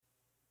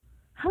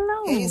Hey,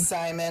 Hello.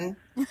 Simon.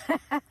 Hey,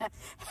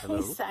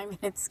 Simon,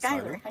 it's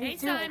Skylar. How you doing?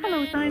 Simon.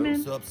 Hello, Simon.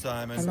 What's up,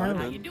 Simon? Hello.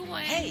 How you doing?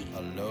 Hey,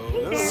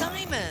 Hello.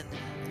 Simon.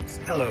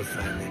 Hello,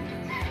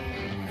 Simon.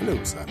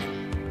 Hello,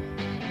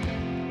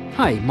 Simon.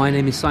 Hi, my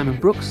name is Simon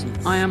Brooks.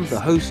 I am the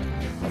host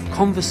of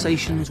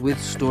Conversations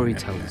with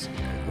Storytellers,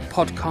 a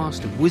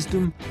podcast of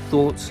wisdom,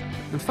 thoughts,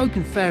 and folk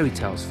and fairy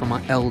tales from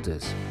our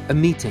elders, a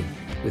meeting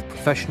with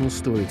professional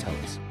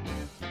storytellers.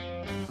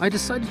 I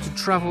decided to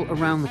travel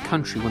around the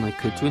country when I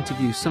could to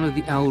interview some of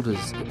the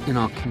elders in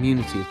our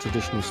community of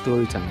traditional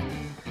storytelling,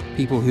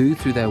 people who,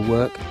 through their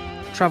work,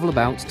 travel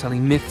about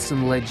telling myths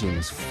and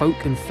legends, folk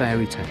and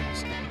fairy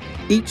tales.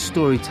 Each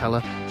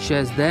storyteller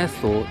shares their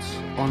thoughts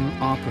on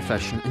our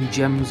profession and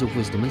gems of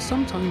wisdom, and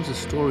sometimes a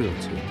story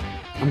or two.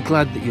 I'm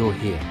glad that you're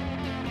here.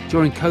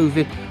 During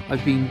COVID,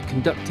 I've been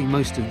conducting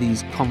most of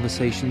these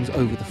conversations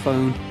over the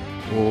phone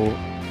or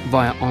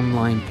via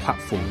online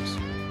platforms.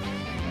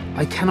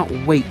 I cannot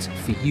wait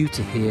for you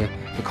to hear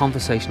the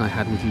conversation I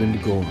had with Linda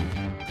Gorham.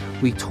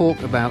 We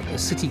talk about a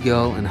city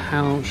girl and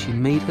how she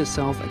made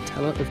herself a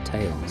teller of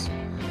tales.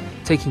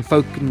 Taking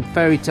folk and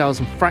fairy tales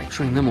and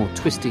fracturing them or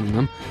twisting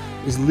them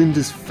is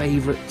Linda's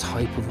favourite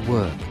type of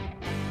work.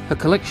 Her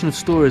collection of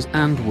stories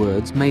and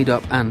words, made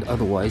up and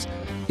otherwise,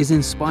 is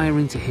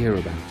inspiring to hear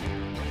about.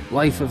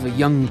 Life of a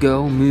young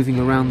girl moving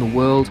around the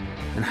world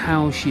and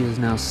how she is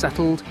now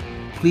settled.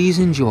 Please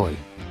enjoy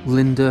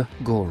Linda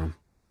Gorham.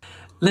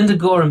 Linda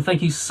Gorham,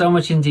 thank you so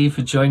much indeed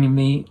for joining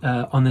me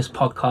on this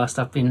podcast.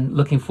 I've been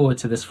looking forward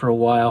to this for a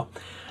while,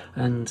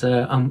 and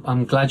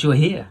I'm glad you're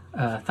here.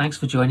 Thanks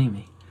for joining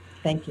me.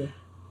 Thank you.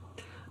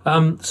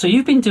 So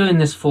you've been doing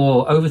this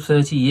for over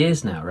 30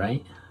 years now,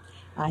 right?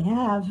 I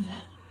have.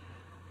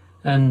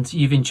 And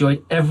you've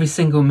enjoyed every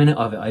single minute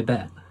of it, I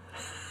bet.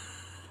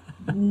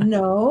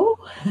 No.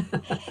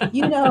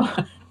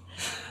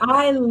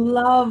 I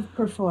love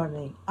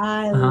performing.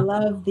 I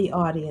love the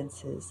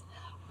audiences.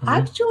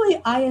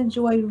 Actually, I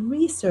enjoy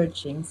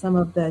researching some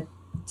of the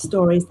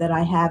stories that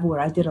I have where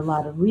I did a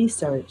lot of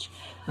research.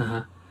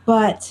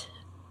 But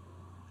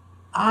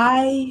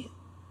I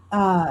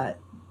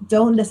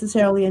don't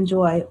necessarily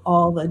enjoy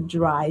all the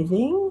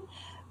driving,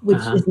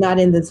 which is not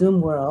in the Zoom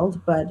world,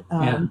 but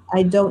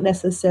I don't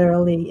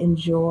necessarily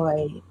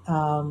enjoy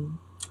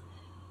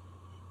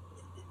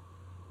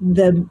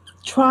the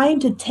trying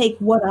to take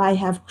what I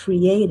have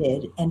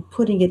created and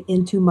putting it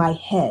into my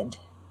head.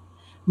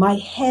 My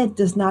head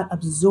does not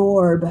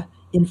absorb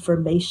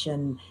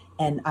information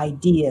and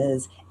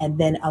ideas and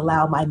then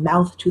allow my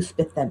mouth to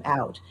spit them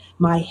out.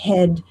 My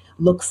head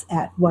looks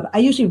at what I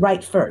usually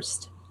write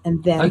first,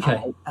 and then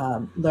I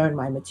learn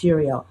my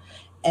material.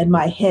 And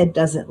my head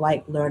doesn't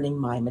like learning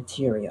my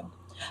material.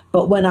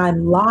 But when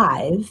I'm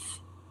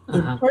live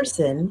in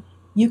person,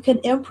 you can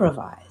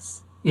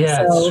improvise.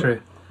 Yeah, so it's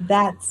true.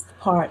 That's the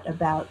part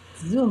about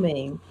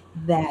Zooming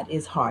that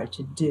is hard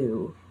to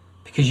do.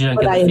 Because you don't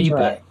get the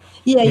feedback.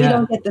 Yeah, you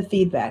don't get the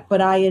feedback,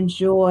 but I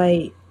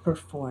enjoy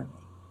performing.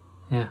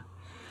 Yeah.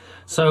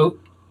 So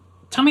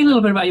tell me a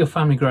little bit about your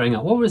family growing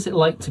up. What was it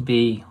like to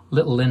be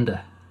little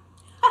Linda?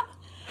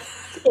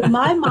 In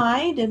my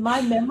mind, in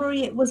my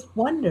memory, it was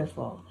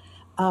wonderful.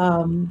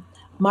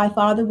 My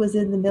father was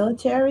in the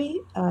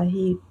military.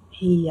 He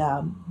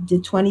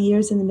did 20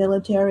 years in the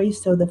military.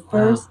 So the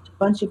first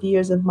bunch of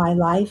years of my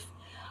life,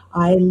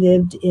 I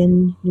lived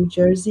in New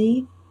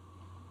Jersey,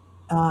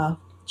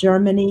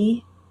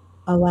 Germany,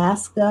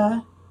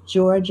 Alaska,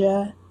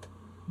 Georgia,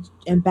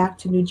 and back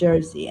to New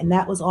Jersey. And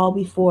that was all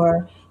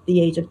before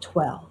the age of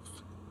 12.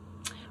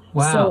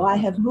 Wow. So I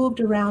have moved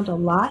around a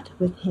lot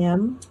with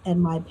him and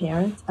my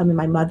parents,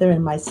 my mother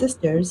and my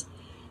sisters.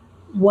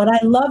 What I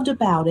loved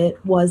about it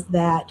was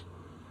that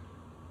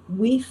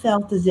we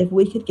felt as if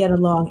we could get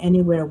along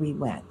anywhere we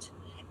went.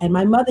 And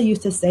my mother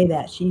used to say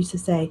that. She used to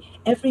say,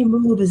 every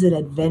move is an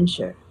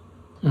adventure.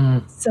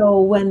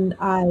 So when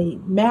I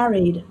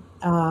married,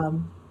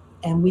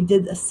 and we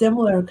did a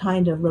similar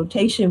kind of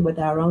rotation with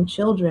our own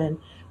children,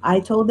 I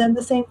told them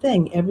the same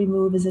thing. Every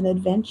move is an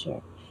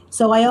adventure.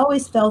 So I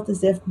always felt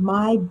as if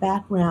my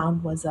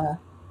background was a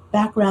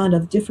background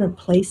of different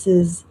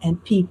places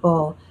and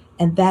people,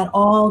 and that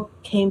all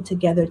came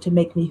together to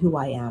make me who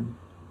I am.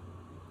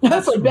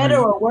 For better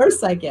or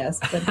worse, I guess.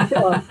 But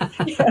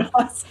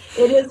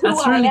it is who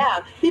I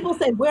am. People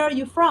say, where are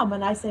you from?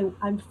 And I say,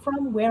 I'm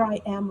from where I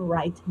am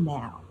right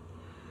now.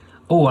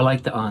 Oh, I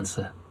like the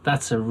answer.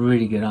 That's a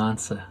really good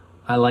answer.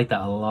 I like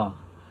that a lot.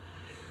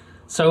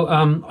 So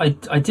I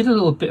did a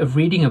little bit of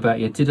reading about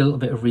you. I did a little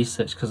bit of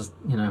research because,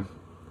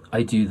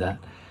 I do that.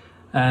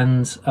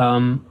 And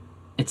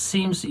it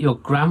seems that your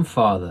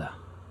grandfather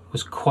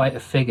was quite a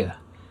figure.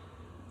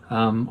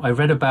 I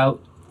read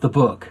about the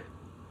book,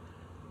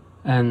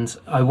 and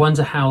I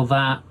wonder how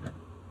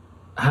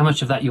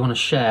much of that you want to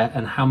share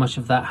and how much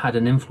of that had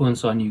an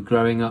influence on you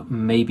growing up,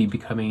 maybe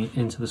becoming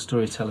into the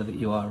storyteller that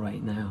you are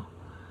right now.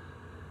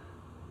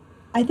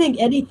 I think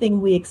anything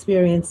we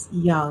experience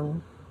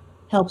young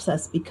helps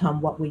us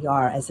become what we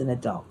are as an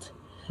adult.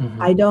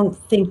 I don't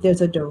think there's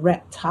a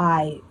direct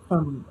tie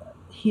from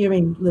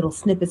hearing little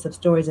snippets of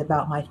stories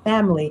about my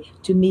family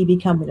to me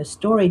becoming a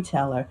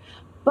storyteller.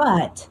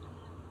 But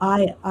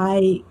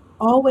I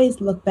always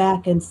look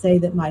back and say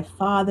that my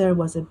father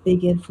was a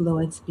big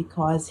influence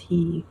because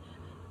he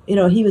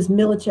was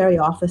military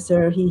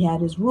officer. He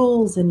had his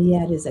rules and he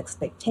had his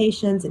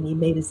expectations, and he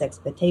made his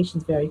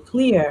expectations very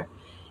clear.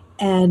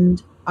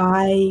 And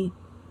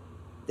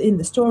in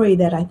the story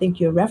that I think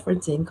you're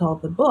referencing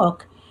called The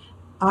Book,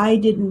 I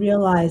didn't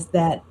realize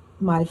that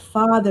my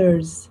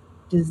father's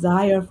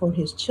desire for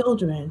his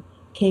children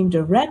came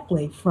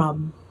directly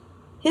from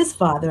his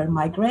father,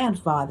 my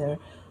grandfather,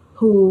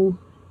 who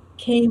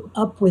came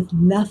up with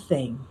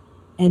nothing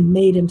and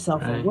made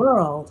himself a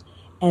world.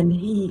 And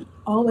he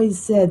always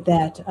said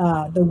that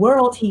the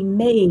world he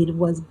made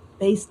was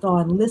based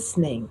on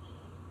listening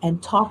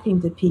and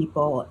talking to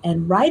people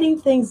and writing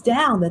things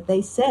down that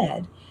they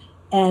said.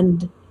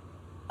 And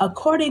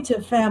according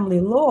to family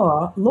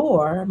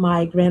lore,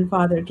 my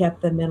grandfather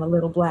kept them in a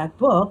little black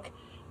book,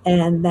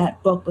 and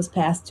that book was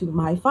passed to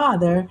my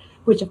father,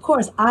 which of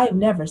course I've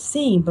never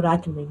seen, but I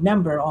can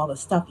remember all the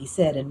stuff he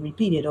said and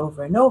repeat it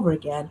over and over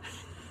again.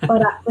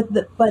 But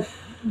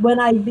when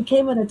I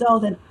became an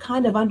adult and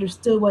kind of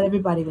understood what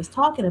everybody was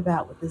talking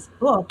about with this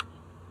book,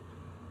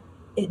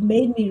 it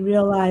made me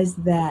realize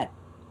that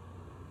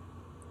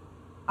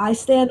I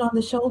stand on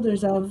the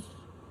shoulders of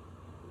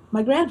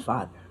my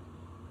grandfather.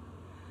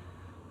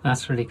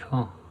 That's really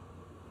cool.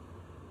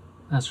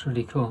 That's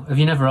really cool. Have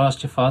you never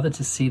asked your father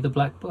to see the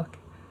black book?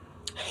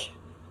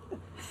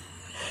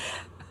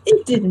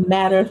 It didn't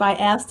matter if I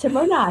asked him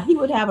or not. He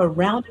would have a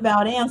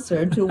roundabout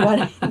answer to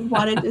what he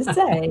wanted to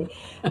say.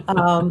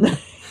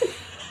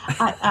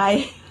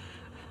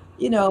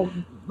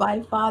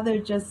 My father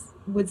just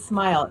would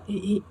smile.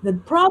 The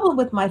problem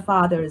with my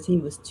father is he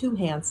was too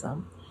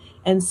handsome.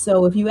 And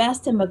so if you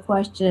asked him a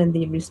question and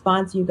the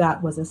response you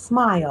got was a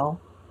smile,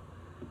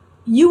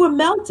 you were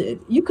melted.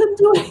 You couldn't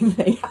do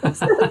anything. That was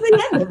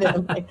the end of it.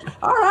 I'm like,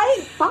 all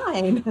right,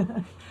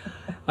 fine.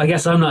 I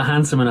guess I'm not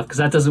handsome enough because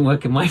that doesn't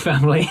work in my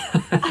family.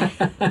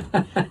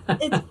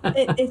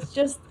 It's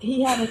just,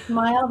 he had a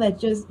smile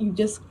that you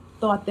just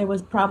thought there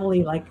was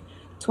probably like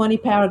 20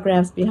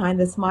 paragraphs behind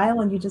the smile,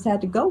 and you just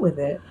had to go with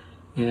it.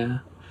 Yeah,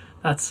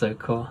 that's so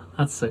cool.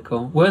 That's so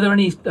cool. Were there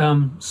any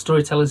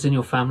storytellers in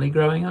your family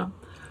growing up?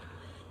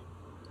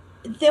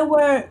 There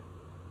were.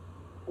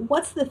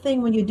 What's the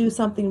thing when you do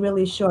something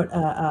really short?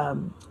 A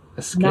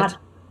skit?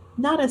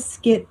 Not a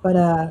skit, but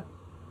a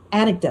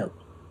anecdote.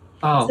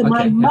 Oh, so okay.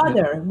 my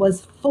mother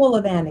was full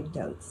of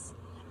anecdotes,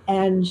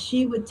 and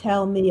she would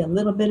tell me a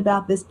little bit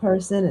about this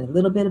person and a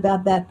little bit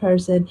about that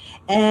person.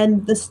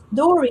 And the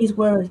stories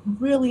were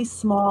really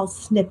small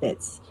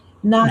snippets,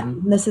 not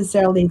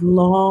necessarily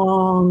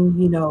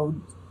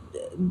long,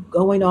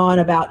 going on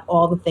about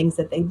all the things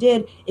that they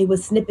did. It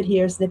was snippet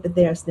here, snippet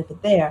there,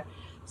 snippet there.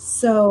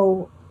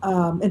 So,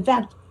 in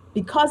fact,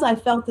 because I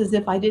felt as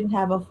if I didn't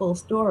have a full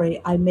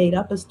story, I made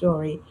up a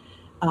story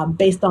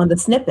based on the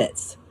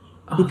snippets.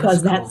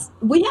 Because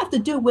we have to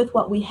do with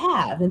what we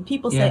have. And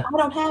people say, I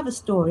don't have a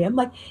story. I'm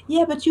like,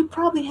 yeah, but you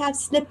probably have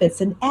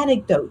snippets and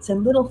anecdotes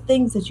and little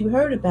things that you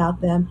heard about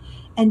them.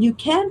 And you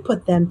can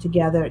put them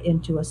together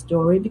into a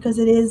story because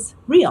it is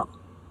real.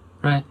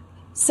 Right.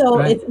 So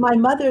it's my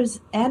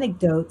mother's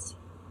anecdotes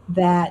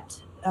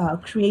that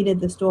created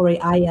the story,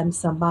 I Am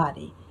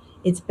Somebody.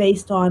 It's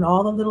based on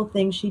all the little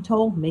things she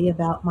told me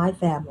about my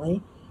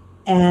family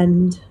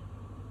and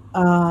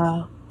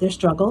their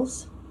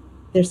struggles,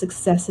 their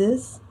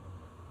successes,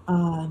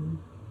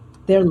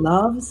 their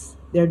loves,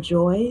 their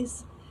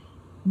joys.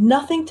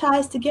 Nothing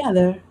ties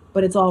together,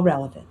 but it's all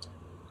relevant.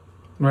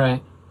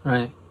 Right.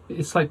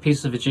 It's like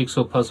pieces of a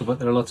jigsaw puzzle, but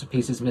there are lots of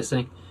pieces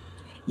missing.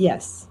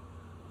 Yes.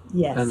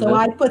 And so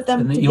I put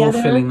them together. You're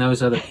filling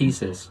those other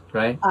pieces,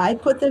 right? I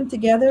put them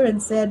together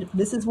and said,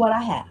 this is what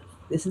I have.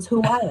 This is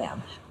who I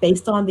am,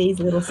 based on these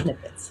little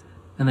snippets.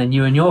 And then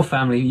you and your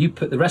family, you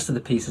put the rest of the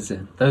pieces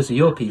in. Those are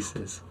your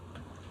pieces.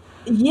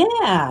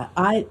 Yeah,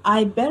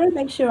 I better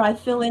make sure I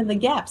fill in the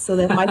gaps so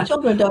that my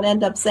children don't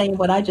end up saying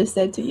what I just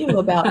said to you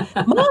about,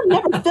 Mom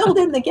never filled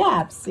in the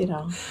gaps,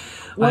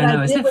 What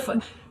I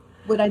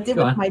did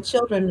with my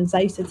children is I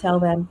used to tell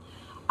them,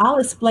 I'll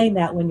explain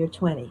that when you're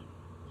 20.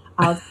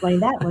 I'll explain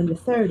that when you're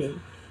 30.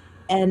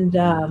 And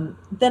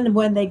then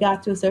when they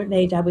got to a certain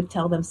age, I would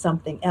tell them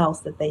something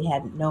else that they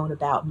hadn't known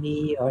about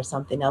me or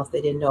something else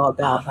they didn't know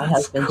about my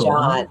husband, cool.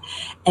 John.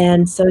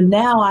 And so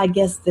now I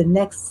guess the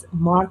next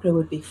marker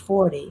would be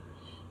 40.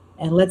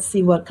 And let's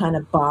see what kind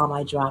of bomb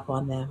I drop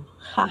on them.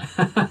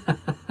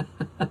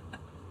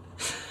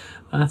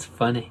 That's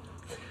funny.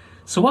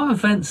 So what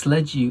events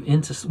led you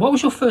into... What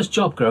was your first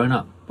job growing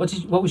up?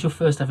 What was your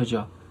first ever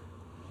job?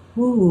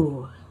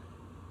 Ooh.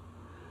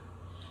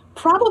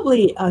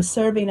 Probably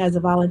serving as a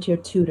volunteer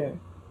tutor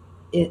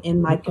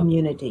in my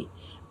community.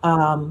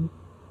 So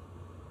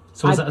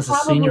was that as a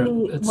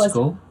senior at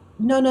school?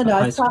 No.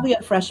 I was probably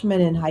a freshman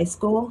in high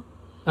school.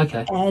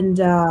 Okay.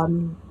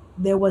 And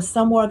there was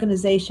some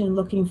organization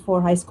looking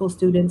for high school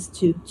students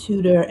to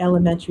tutor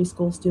elementary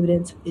school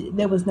students.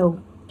 There was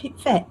no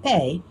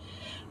pay,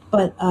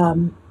 but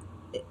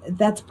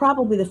that's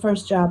probably the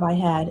first job I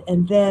had.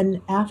 And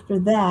then after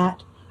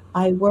that,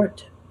 I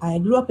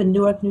grew up in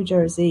Newark, New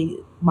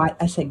Jersey.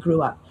 I say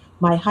grew up.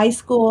 My high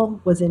school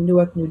was in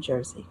Newark, New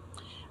Jersey.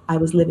 I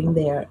was living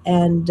there.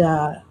 And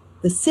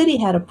the city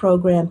had a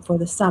program for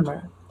the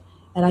summer.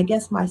 And I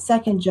guess my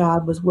second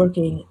job was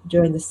working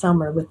during the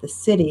summer with the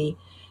city.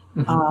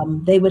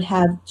 They would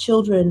have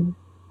children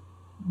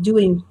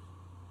doing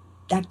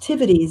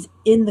activities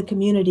in the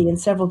community in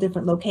several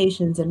different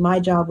locations, and my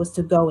job was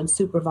to go and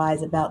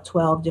supervise about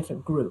 12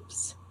 different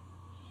groups.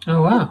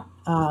 Oh, wow.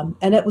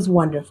 And it was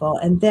wonderful.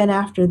 And then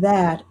after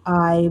that,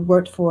 I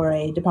worked for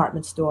a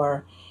department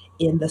store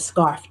in the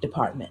scarf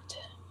department.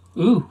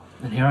 Ooh,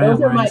 and here I am Those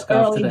are wearing my a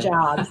scarf early today.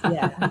 jobs.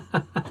 Yeah.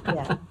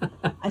 Yeah.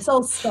 I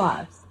sold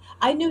scarves.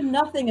 I knew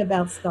nothing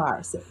about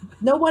scarves.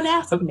 No one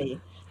asked me.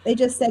 They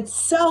just said,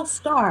 sell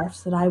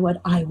scarves. And I went,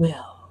 I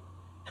will.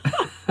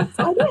 So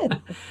I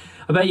did.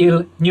 I bet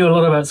you knew a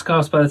lot about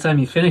scarves by the time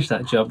you finished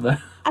that job, though.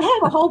 I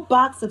have a whole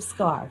box of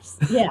scarves.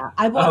 Yeah.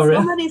 I bought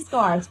really? so many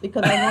scarves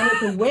because I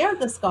wanted to wear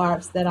the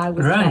scarves that I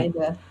was Right. trying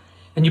to.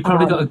 And you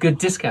probably got a good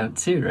discount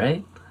too,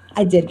 right?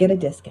 I did get a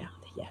discount.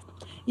 Yeah.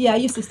 Yeah. I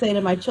used to say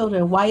to my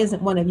children, why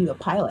isn't one of you a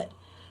pilot?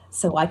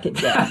 So I could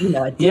get, a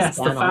discount. Yes,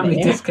 the family on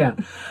there.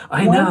 discount.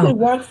 I One know. could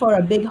work for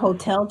a big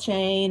hotel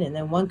chain, and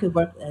then one could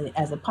work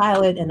as a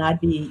pilot, and I'd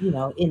be,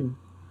 in,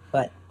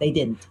 but they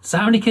didn't. So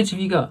how many kids have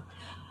you got?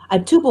 I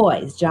have 2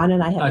 boys. John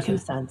and I have Okay. 2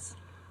 sons.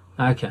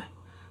 Okay.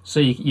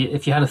 So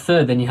if you had a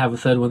third, then you have a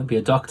third one that'd be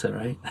a doctor,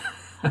 right?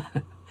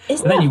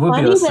 Isn't Then that you would be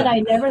funny all that set. I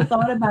never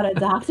thought about a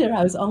doctor?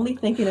 I was only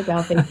thinking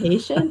about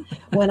vacation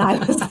when I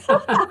was.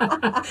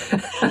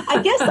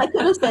 I guess I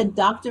could have said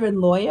doctor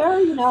and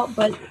lawyer,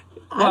 but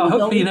I Well, was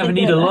hopefully only you never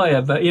thinking need a about-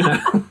 lawyer, but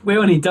we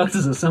all need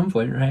doctors at some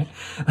point, right?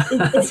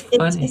 That's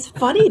funny. It's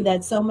funny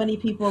that so many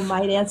people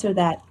might answer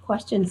that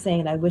question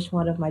saying, "I wish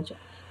one of my."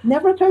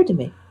 Never occurred to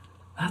me.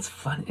 That's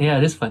funny. Yeah,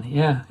 it is funny.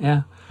 Yeah,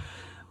 yeah.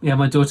 Yeah,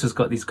 my daughter's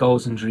got these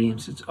goals and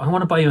dreams. I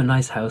want to buy you a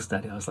nice house,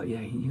 Daddy. I was like, yeah,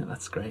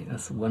 that's great.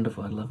 That's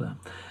wonderful. I love that.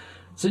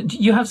 So do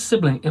you have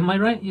siblings? Am I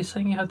right? You're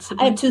saying you had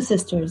siblings? I have 2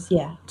 sisters.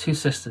 Yeah. 2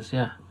 sisters,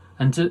 yeah.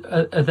 And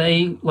are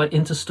they like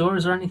into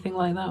stores or anything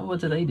like that?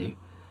 What do they do?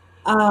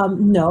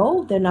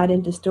 No, they're not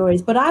into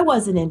stories, but I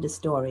wasn't into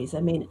stories.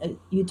 I mean,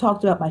 you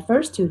talked about my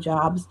first 2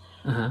 jobs.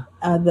 Uh-huh.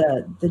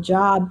 The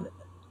job,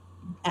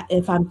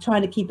 if I'm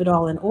trying to keep it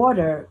all in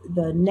order,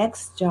 the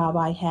next job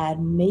I had,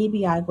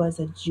 maybe I was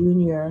a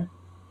junior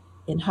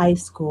in high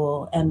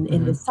school, and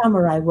in the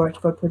summer I worked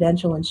for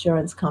Prudential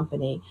Insurance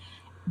Company,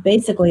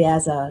 basically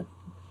as a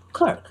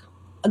clerk,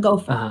 a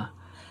gopher. Uh-huh.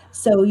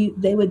 So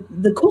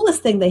the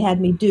coolest thing they had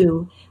me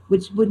do,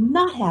 which would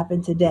not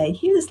happen today.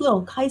 Here's this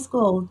little high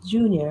school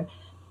junior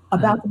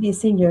about to be a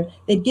senior.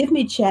 They'd give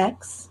me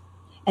checks,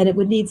 and it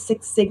would need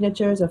 6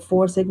 signatures or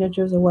 4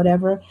 signatures or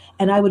whatever.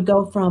 And I would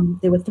go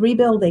there were 3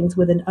 buildings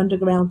with an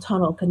underground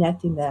tunnel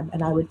connecting them.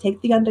 And I would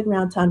take the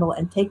underground tunnel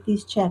and take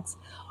these checks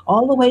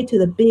all the way to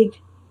the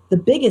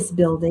biggest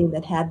building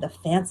that had the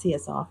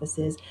fanciest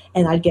offices,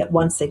 and I'd get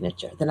 1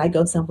 signature. Then I'd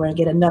go somewhere and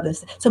get another.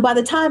 So by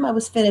the time I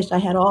was finished, I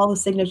had all the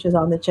signatures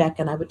on the check,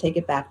 and I would take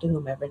it back to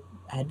whomever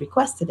I had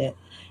requested it.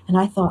 And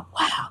I thought,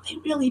 wow, they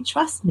really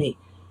trust me.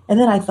 And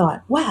then I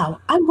thought, wow,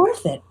 I'm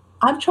worth it.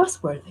 I'm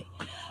trustworthy.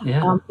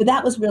 Yeah. But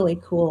that was really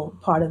cool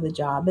part of the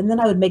job. And then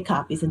I would make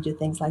copies and do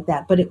things like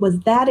that. But it was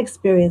that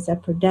experience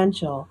at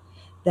Prudential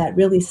that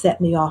really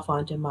set me off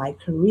onto my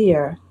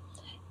career.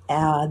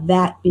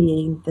 That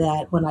being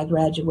that when I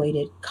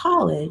graduated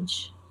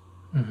college,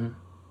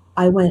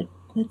 I went,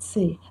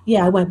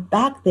 I went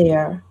back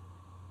there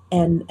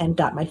and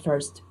got my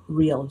first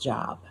real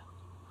job.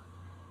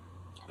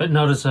 But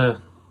not as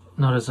a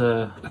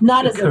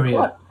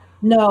career.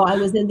 No, I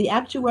was in the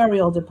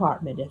actuarial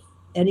department. If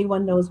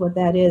anyone knows what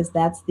that is,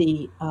 that's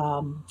the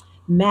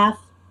math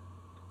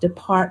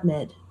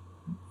department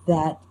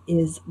that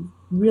is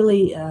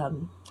really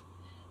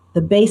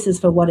the basis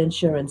for what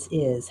insurance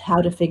is,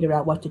 how to figure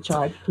out what to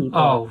charge people.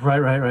 Oh, right.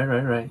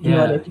 In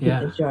order to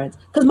get insurance.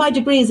 Because my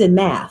degree is in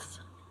math.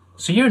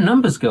 So you're a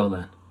numbers girl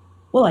then?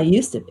 Well, I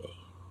used to be.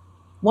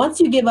 Once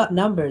you give up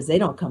numbers, they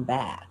don't come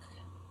back.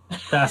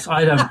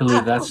 I don't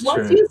believe that's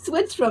Once true. you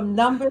switch from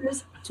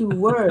numbers to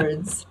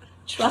words,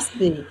 trust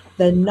me,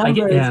 the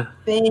numbers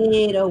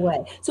fade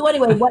away. So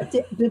anyway,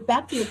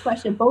 back to your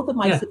question, both of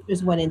my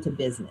sisters went into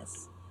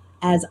business,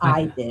 as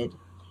I did,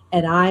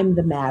 and I'm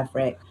the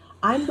maverick.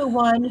 I'm the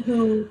one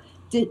who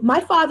did. My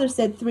father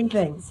said 3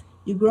 things.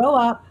 You grow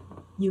up,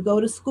 you go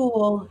to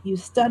school, you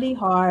study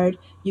hard,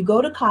 you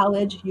go to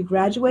college, you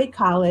graduate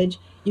college,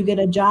 you get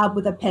a job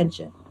with a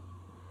pension.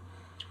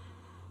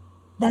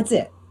 That's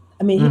it.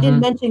 I mean, he didn't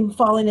mention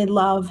falling in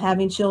love,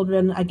 having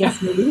children. I guess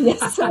maybe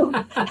yes. So,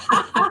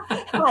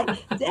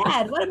 like,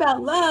 Dad, what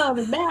about love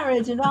and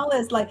marriage and all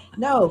this? Like,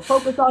 no,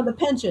 focus on the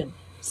pension.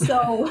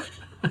 So.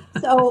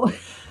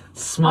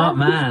 Smart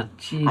man.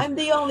 Jeez. I'm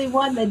the only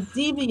one that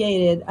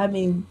deviated,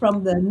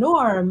 from the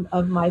norm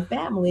of my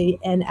family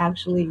and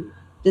actually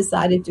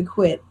decided to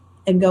quit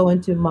and go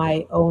into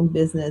my own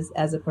business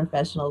as a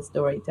professional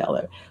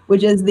storyteller,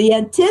 which is the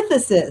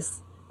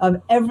antithesis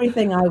of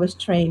everything I was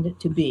trained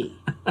to be.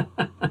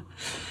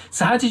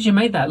 So how did you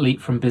make that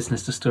leap from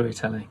business to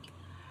storytelling?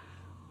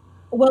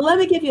 Well, let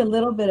me give you a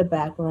little bit of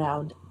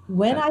background.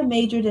 When I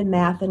majored in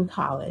math in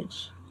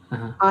college,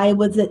 I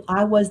was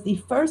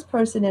the first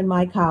person in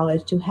my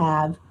college to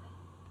have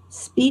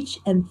speech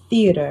and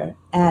theater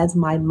as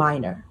my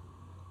minor.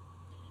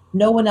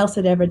 No one else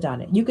had ever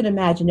done it. You can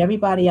imagine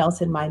everybody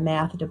else in my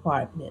math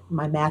department,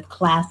 my math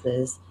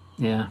classes.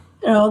 Yeah.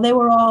 They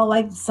were all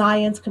like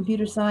science,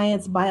 computer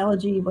science,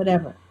 biology,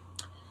 whatever.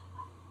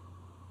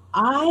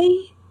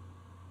 I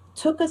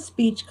took a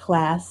speech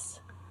class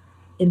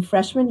in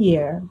freshman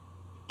year,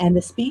 and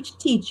the speech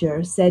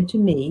teacher said to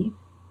me,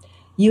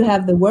 "You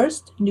have the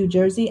worst New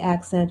Jersey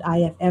accent I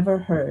have ever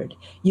heard.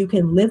 You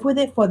can live with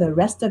it for the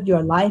rest of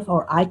your life,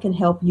 or I can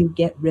help you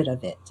get rid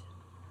of it."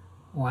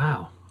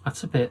 Wow.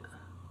 That's a bit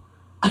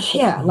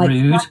like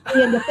rude. slap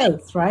me in the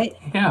face, right?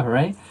 Yeah,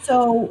 right.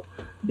 So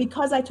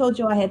because I told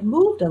you I had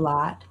moved a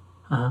lot,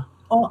 I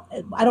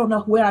don't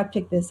know where I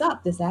picked this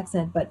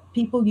accent, but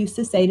people used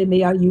to say to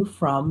me, "Are you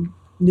from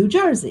New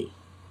Jersey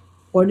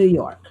or New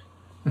York?"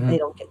 They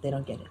don't get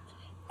it.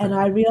 And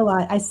I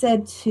realized, I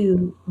said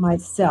to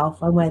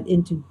myself, I went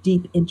into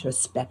deep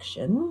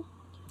introspection.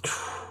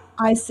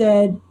 I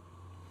said,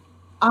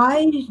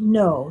 I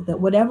know that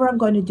whatever I'm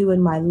going to do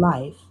in my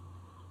life,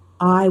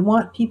 I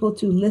want people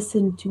to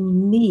listen to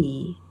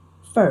me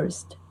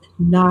first,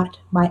 not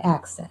my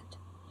accent.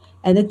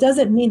 And it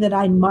doesn't mean that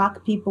I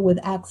mock people with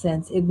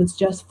accents. It was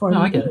just for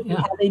me,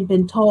 having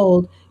been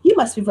told, "You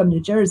must be from New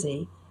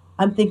Jersey."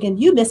 I'm thinking,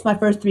 you missed my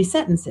first 3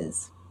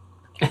 sentences.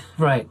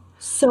 Right.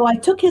 So I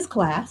took his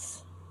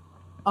class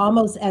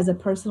almost as a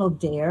personal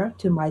dare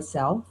to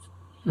myself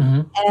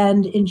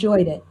and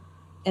enjoyed it,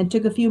 and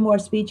took a few more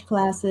speech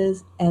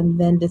classes, and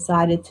then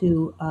decided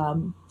to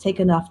take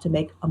enough to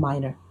make a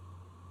minor.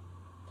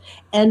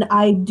 And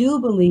I do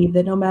believe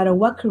that no matter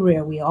what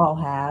career we all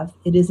have,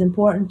 it is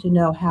important to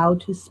know how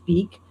to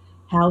speak,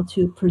 how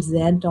to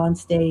present on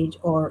stage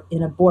or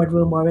in a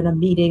boardroom or in a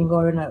meeting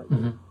or in a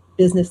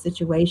business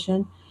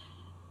situation.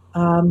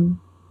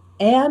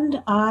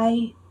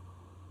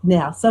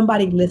 Now,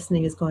 somebody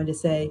listening is going to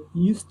say,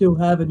 "You still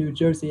have a New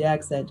Jersey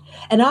accent."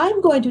 And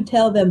I'm going to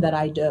tell them that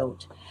I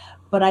don't.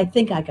 But I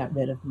think I got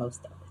rid of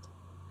most of it.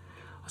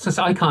 So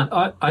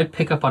I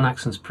pick up on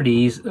accents pretty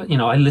easy.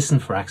 I listen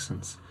for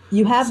accents.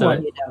 You have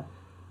one,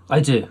 I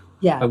do.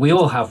 Yeah. We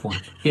all have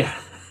one. Yeah.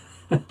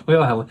 We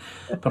all have one.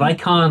 But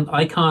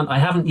I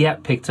haven't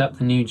yet picked up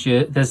the New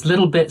Jersey. There's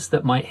little bits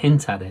that might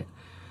hint at it.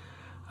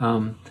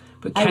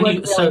 But I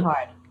worked really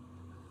hard.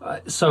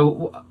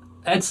 So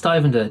Ed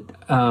Stivender,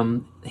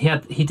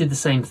 he did the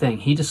same thing.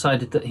 He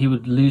decided that he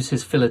would lose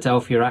his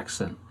Philadelphia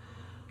accent.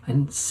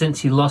 And since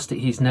he lost it,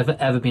 he's never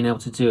ever been able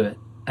to do it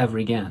ever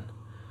again.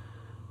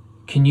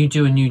 Can you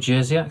do a New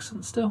Jersey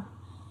accent still?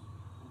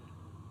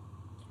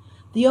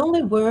 The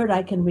only word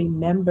I can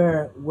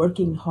remember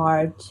working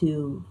hard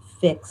to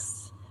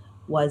fix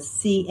was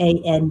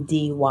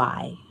candy.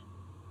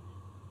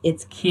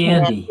 It's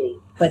candy,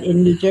 but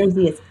in New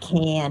Jersey it's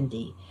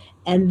candy.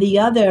 And the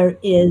other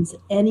is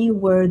any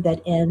word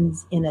that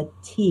ends in a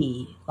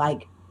T,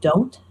 like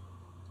don't.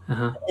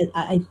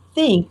 I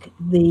think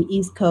the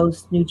East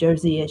Coast New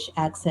Jersey-ish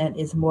accent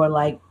is more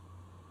like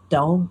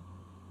don't,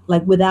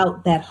 like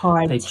without that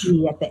hard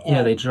T at the end.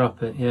 Yeah, they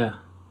drop it, yeah.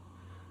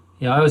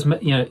 Yeah, I always,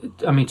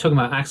 talking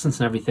about accents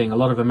and everything, a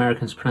lot of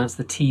Americans pronounce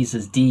the T's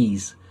as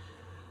D's.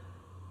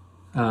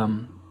 At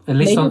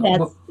least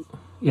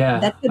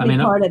that could be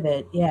part of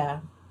it, yeah.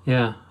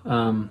 Yeah,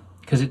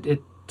 because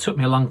it took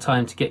me a long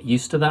time to get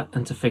used to that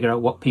and to figure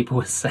out what people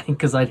were saying,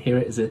 because I'd hear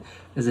it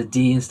as a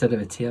D instead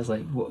of a T. I was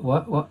like,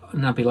 what?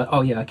 And I'd be like,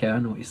 oh yeah, okay, I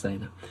know what you're saying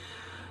now.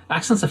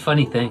 Accents are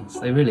funny things.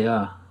 They really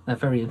are. They're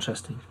very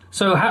interesting.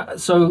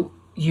 So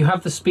you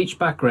have the speech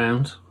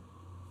background,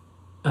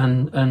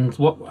 and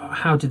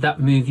how did that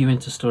move you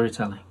into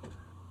storytelling?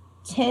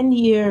 10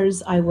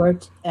 years I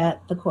worked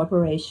at the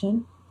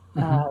corporation,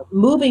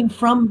 moving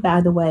from,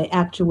 by the way,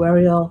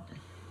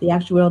 the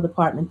actuarial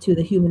department to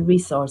the human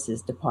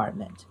resources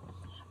department.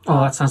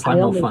 Oh, that sounds like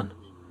more fun.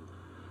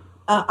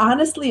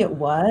 Honestly, it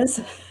was.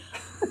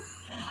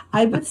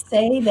 I would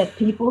say that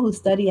people who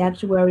study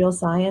actuarial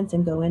science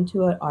and go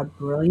into it are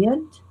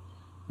brilliant,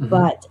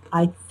 but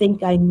I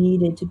think I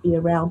needed to be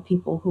around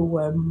people who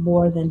were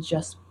more than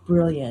just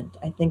brilliant.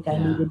 I think I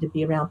needed to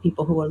be around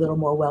people who were a little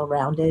more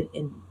well-rounded,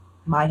 in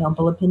my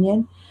humble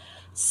opinion.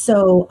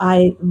 So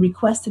I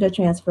requested a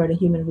transfer to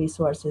human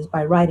resources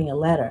by writing a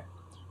letter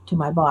to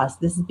my boss.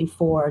 This is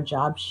before a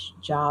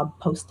job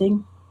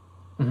posting.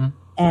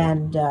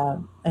 And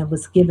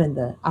was given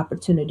the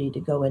opportunity to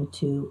go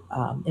into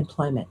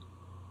employment.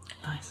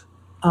 Nice.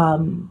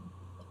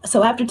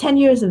 So after 10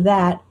 years of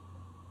that,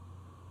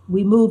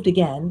 we moved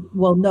again.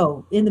 Well,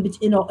 no,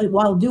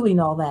 while doing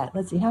all that,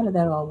 let's see, how did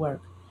that all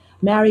work?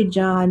 Married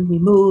John, we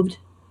moved.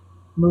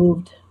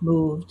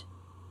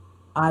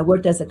 I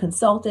worked as a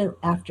consultant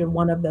after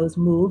one of those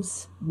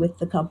moves with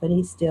the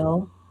company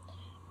still,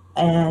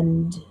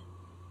 and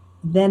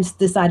then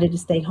decided to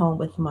stay home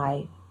with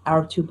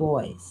our 2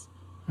 boys.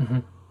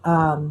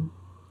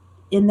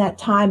 in that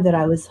time that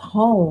I was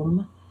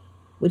home,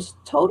 which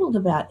totaled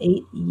about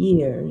 8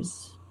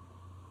 years,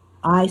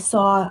 I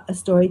saw a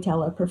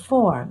storyteller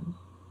perform.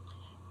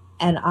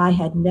 And I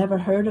had never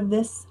heard of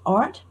this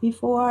art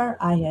before.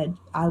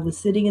 I was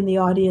sitting in the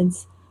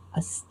audience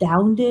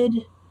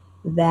astounded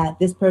that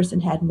this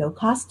person had no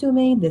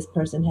costuming, this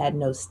person had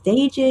no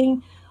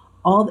staging.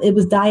 It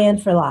was Diane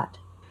Ferlat.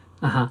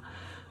 Uh-huh.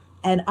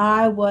 And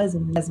I was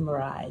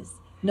mesmerized.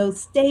 No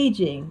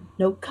staging,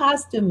 no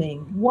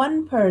costuming,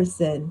 one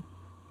person,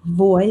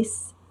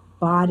 voice,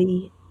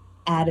 body,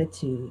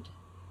 attitude.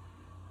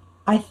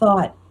 I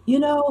thought,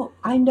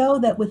 I know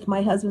that with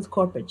my husband's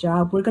corporate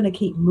job, we're going to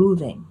keep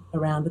moving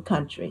around the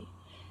country.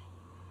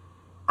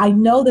 I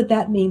know that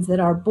that means that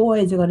our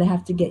boys are going to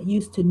have to get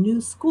used to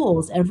new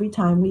schools every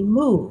time we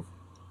move.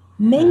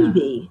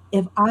 Maybe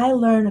if I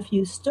learn a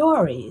few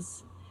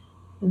stories,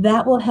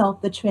 that will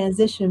help the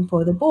transition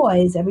for the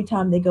boys. Every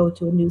time they go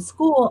to a new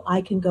school,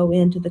 I can go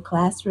into the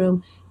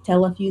classroom,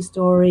 tell a few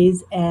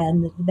stories,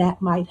 and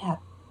that might have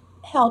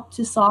helped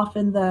to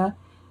soften their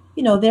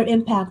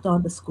impact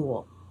on the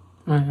school.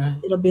 Right.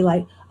 It'll be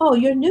like, oh,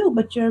 you're new,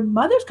 but your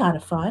mother's kind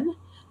of fun.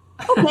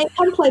 Okay,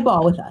 come play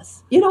ball with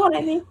us. You know what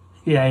I mean?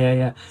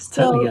 Yeah.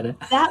 So totally get it.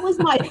 that was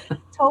my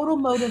total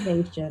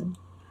motivation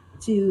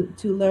to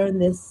learn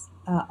this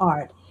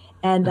art.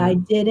 And I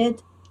did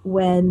it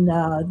when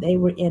they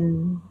were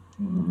in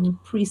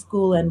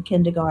preschool and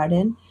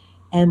kindergarten,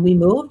 and we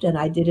moved, and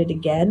I did it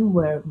again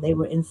where they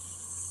were in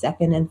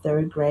second and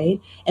third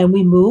grade, and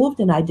we moved,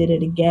 and I did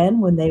it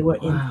again when they were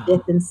in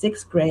fifth and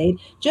sixth grade,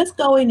 just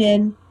going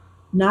in,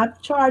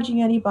 not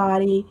charging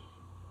anybody,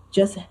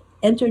 just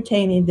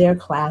entertaining their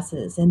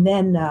classes. And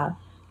then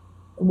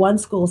one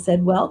school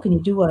said, well, can you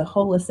do a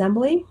whole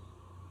assembly?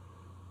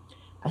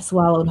 I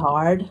swallowed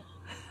hard.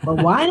 Well,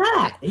 why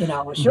not?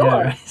 Sure.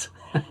 Yeah, right.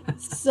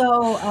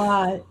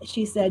 So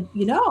she said,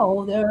 there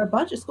are a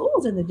bunch of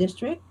schools in the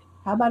district.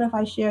 How about if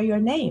I share your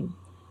name?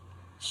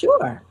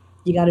 Sure.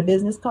 You got a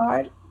business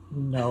card?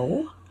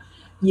 No.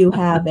 You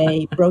have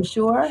a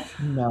brochure?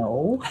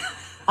 No.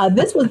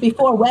 This was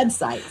before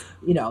websites,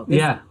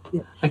 Yeah.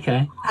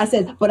 Okay. I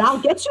said, but I'll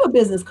get you a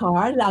business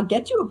card and I'll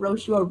get you a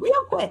brochure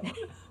real quick.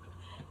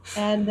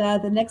 And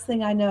the next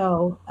thing I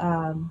know,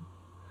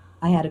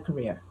 I had a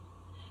career.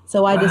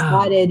 So I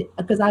decided,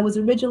 because I was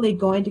originally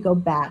going to go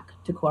back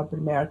to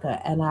corporate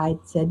America, and I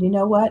said, you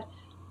know what?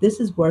 This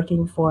is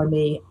working for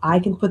me. I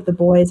can put the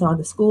boys on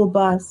the school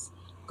bus,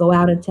 go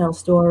out and tell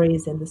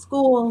stories in the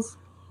schools.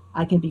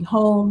 I can be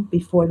home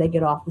before they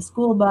get off the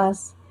school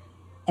bus,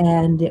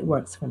 and it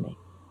works for me.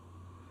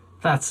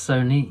 That's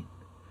so neat.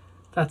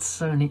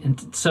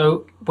 And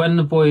so when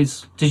the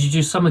boys, did you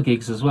do summer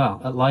gigs as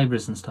well at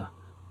libraries and stuff?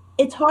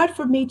 It's hard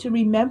for me to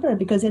remember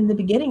because in the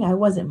beginning I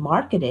wasn't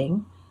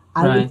marketing.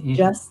 I was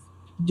just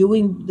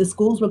doing, the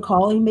schools were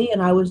calling me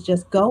and I was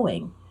just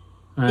going.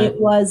 Right.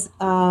 It was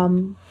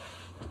the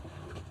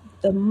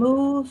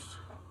move.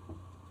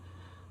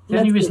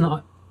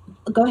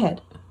 Go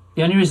ahead.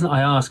 The only reason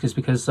I ask is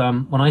because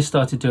when I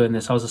started doing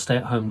this, I was a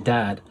stay-at-home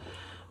dad.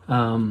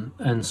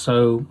 And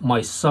so my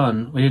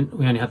son, we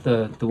only had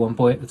the one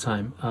boy at the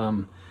time.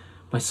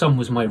 My son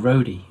was my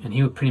roadie, and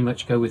he would pretty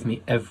much go with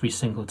me every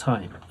single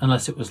time,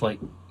 unless it was like,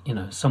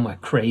 somewhere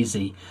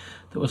crazy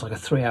that was like a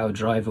 3-hour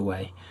drive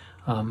away,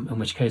 in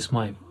which case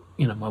my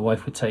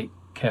wife would take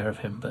care of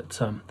him.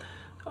 But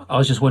I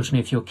was just wondering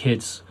if your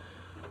kids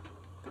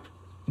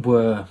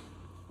were,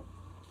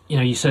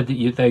 you said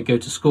that they'd go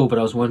to school, but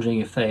I was wondering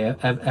if they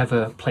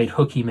ever played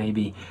hooky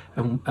maybe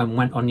and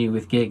went on you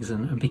with gigs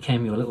and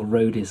became your little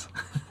roadies.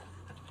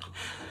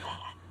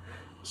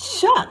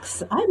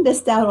 Shucks, I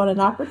missed out on an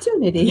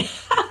opportunity.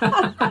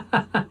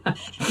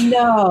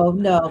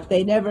 No,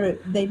 they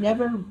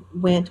never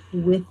went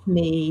with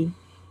me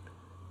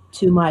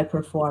to my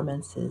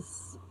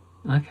performances.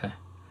 Okay.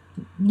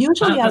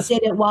 Usually I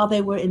did it while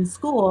they were in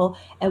school,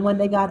 and when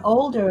they got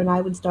older and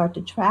I would start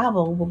to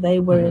travel, well, they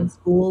were in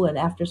school and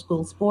after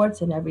school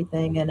sports and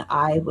everything, and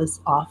I was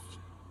off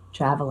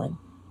traveling.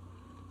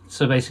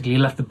 So basically you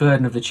left the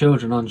burden of the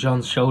children on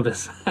John's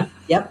shoulders.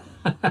 Yep.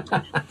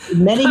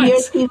 Many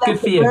years he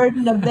left the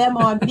burden of them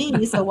on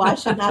me, so why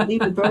should I leave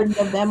the burden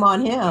of them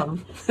on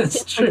him?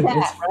 It's true.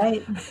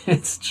 Right?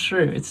 It's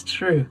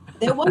true.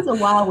 There was a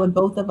while when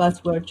both of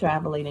us were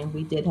traveling and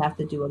we did have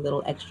to do a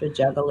little extra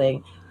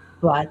juggling,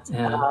 but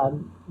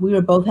we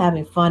were both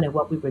having fun at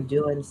what we were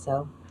doing.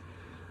 So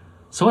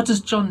what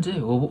does John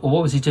do, or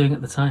what was he doing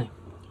at the time?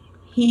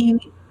 He's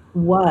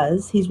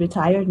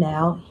retired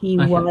now. He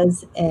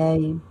was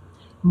a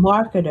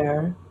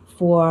marketer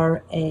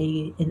for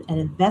an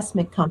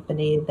investment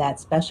company that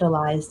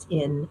specialized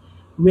in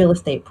real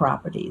estate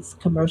properties,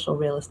 commercial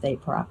real estate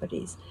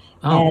properties.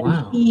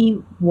 He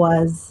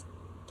was,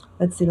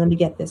 let me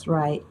get this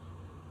right.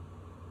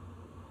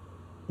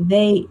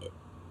 They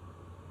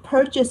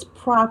purchased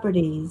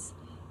properties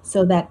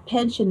so that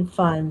pension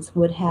funds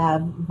would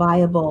have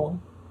viable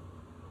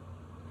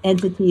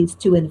entities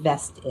to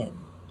invest in.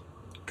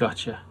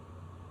 Gotcha.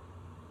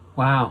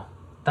 Wow.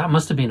 That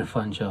must have been a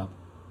fun job.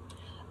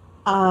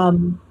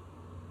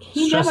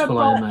 he never Stressful,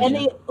 I brought imagine.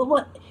 any.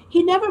 Well,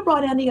 he never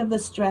brought any of the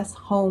stress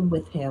home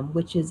with him,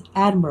 which is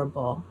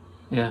admirable.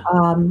 Yeah.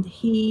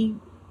 He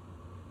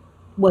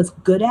was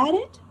good at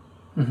it,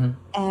 Hmm.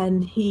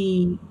 and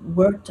he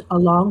worked a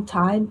long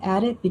time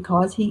at it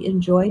because he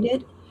enjoyed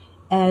it.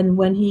 And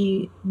when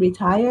he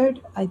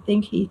retired, I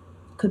think he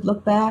could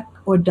look back,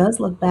 or does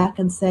look back,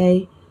 and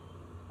say,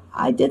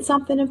 I did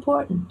something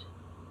important.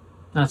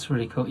 That's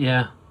really cool.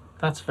 Yeah,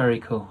 that's very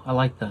cool. I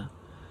like that.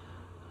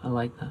 I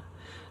like that.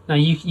 Now,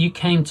 you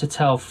came to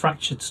tell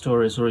fractured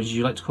stories, or as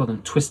you like to call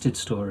them, twisted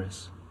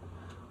stories,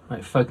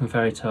 right? Folk and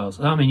fairy tales.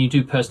 I mean, you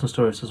do personal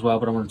stories as well,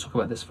 but I want to talk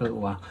about this for a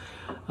little while.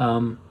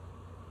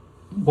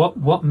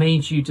 What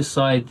made you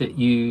decide that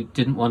you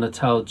didn't want to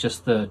tell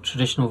just the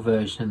traditional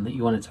version, that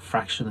you wanted to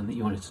fracture them, that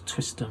you wanted to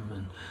twist them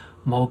and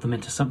mold them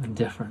into something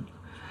different?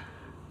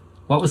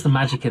 What was the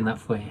magic in that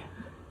for you?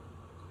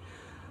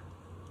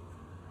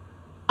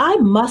 I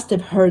must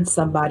have heard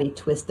somebody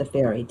twist a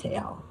fairy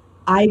tale.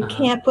 I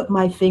can't put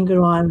my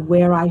finger on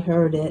where I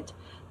heard it,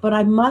 but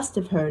I must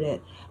have heard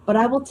it. But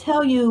I will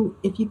tell you,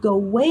 if you go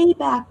way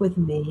back with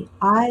me,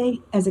 I,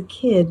 as a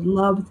kid,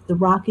 loved the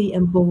Rocky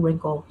and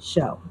Bullwinkle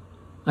show.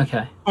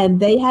 Okay. And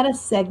they had a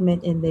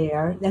segment in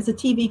there, that's a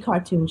TV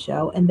cartoon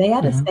show, and they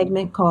had a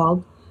segment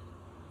called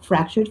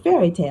Fractured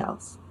Fairy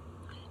Tales.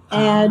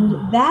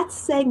 And that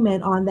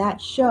segment on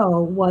that show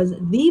was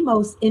the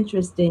most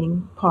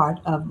interesting part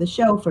of the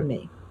show for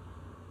me.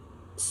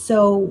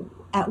 So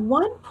at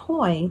one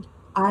point,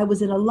 I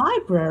was in a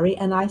library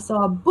and I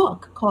saw a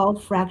book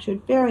called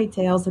Fractured Fairy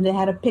Tales, and it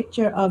had a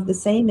picture of the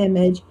same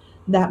image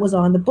that was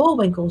on the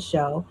Bullwinkle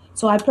show.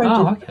 So I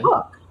purchased the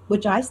book,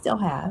 which I still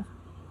have,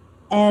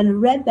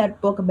 and read that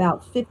book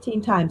about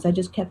 15 times. I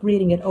just kept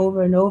reading it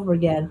over and over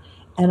again.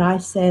 And I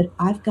said,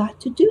 I've got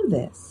to do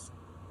this.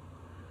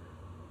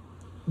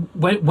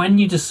 When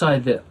you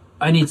decide that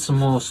I need some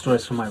more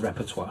stories for my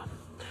repertoire,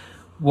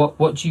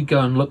 what do you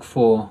go and look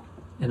for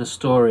in a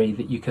story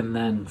that you can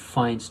then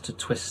find to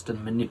twist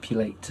and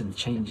manipulate and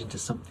change into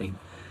something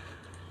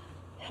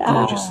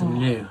gorgeous and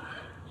new?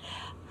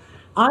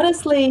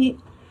 Honestly,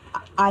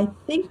 I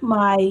think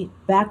my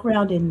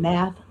background in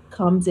math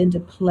comes into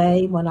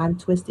play when I'm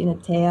twisting a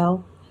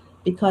tale,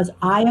 because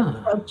I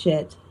approach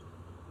it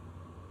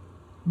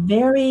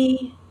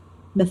very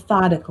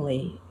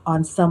methodically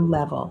on some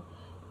level.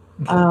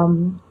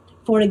 Okay.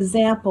 For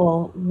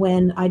example,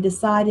 when I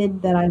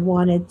decided that I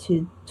wanted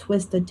to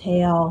twist a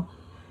tale,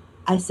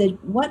 I said,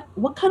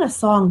 what kind of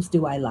songs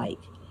do I like?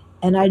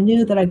 And I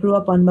knew that I grew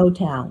up on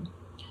Motown.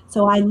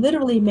 So I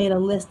literally made a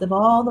list of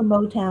all the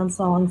Motown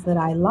songs that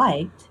I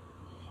liked.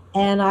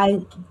 And I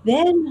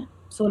then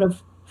sort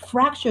of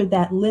fractured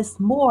that list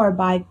more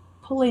by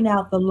pulling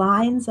out the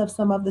lines of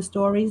some of the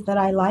stories that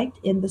I liked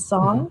in the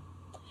song,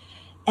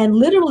 and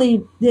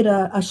literally did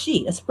a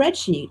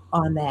spreadsheet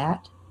on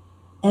that,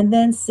 and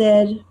then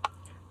said,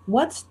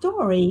 what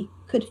story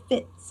could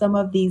fit some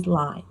of these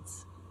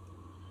lines?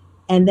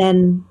 And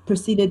then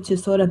proceeded to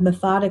sort of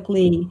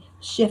methodically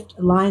shift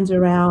lines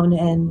around,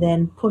 and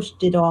then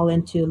pushed it all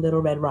into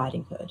Little Red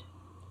Riding Hood.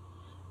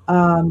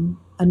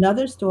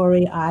 Another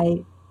story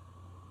I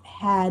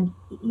had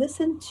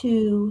listened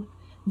to,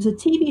 was a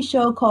TV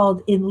show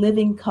called In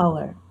Living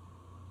Color.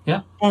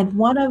 Yeah. And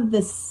one of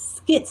the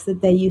skits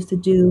that they used to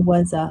do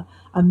was a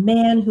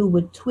man who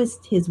would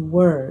twist his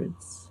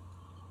words,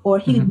 or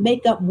he would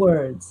make up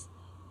words.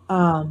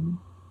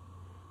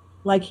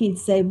 Like he'd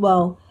say,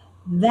 well,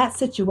 that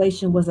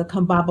situation was a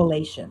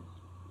combobulation.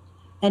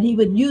 And he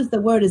would use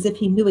the word as if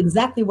he knew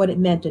exactly what it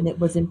meant and it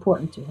was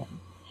important to him.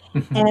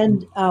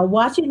 And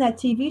watching that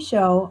TV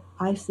show,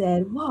 I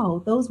said,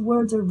 whoa, those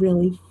words are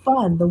really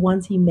fun. The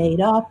ones he made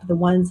up, the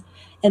ones,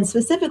 and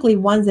specifically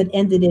ones that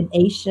ended in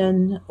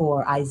ation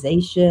or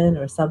ization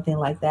or something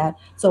like that.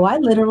 So I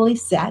literally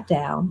sat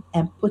down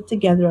and put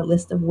together a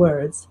list of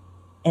words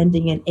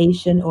ending in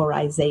ation or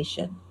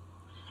ization.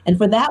 And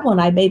for that one,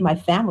 I made my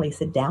family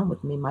sit down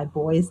with me, my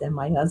boys and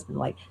my husband,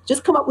 like,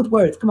 just come up with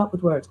words, come up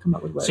with words, come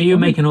up with words. So you're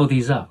making all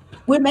these up?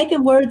 We're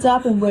making words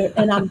up,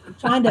 and I'm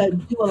trying to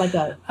do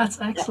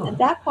That's excellent. At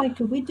that point,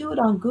 could we do it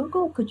on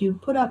Google? Could you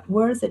put up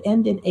words that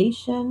end in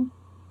ation?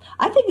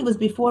 I think it was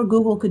before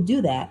Google could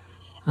do that.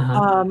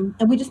 And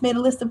we just made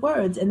a list of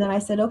words. And then I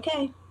said,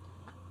 okay,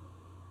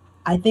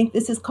 I think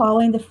this is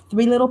calling the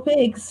Three Little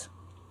Pigs.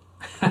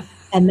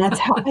 And that's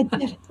how I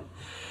did it.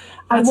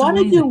 I want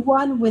to do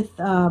one with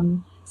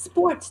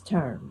sports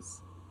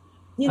terms.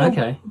 You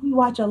know, we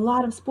watch a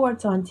lot of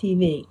sports on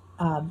TV.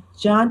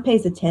 John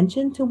pays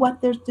attention to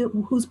what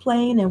who's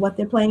playing and what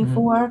they're playing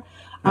for.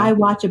 Yeah. I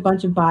watch a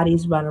bunch of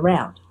bodies run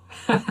around.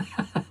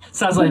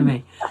 Sounds like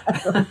me.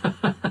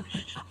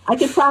 I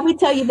could probably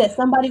tell you that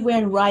somebody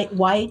wearing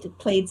white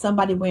played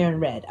somebody wearing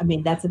red. I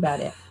mean, that's about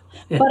it.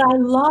 Yeah. But I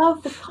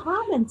love the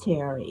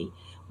commentary,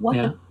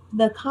 what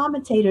the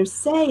commentators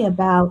say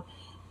about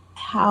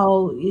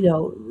how, you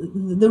know,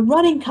 the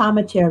running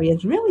commentary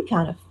is really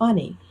kind of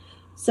funny.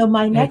 So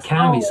my next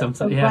goal is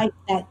to write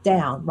that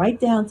down, write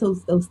down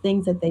those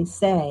things that they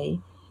say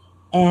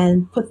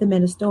and put them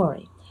in a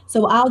story.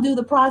 So I'll do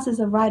the process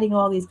of writing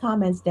all these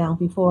comments down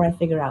before I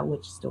figure out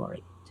which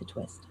story to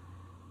twist.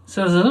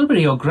 So there's a little bit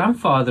of your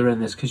grandfather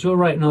in this, because you're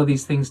writing all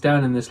these things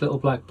down in this little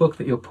black book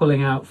that you're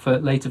pulling out for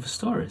later for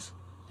stories,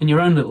 in your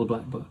own little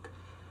black book.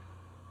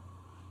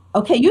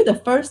 Okay, you're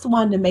the first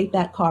one to make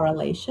that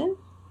correlation,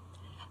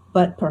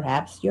 but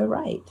perhaps you're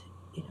right.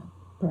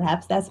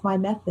 Perhaps that's my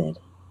method.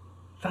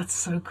 That's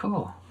so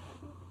cool.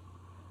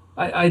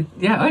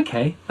 Yeah,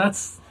 okay.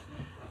 That's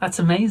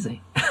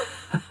amazing.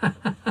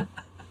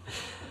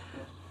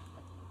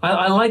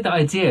 I like the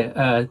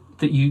idea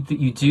that you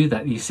do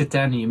that. You sit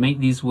down and you make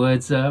these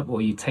words up,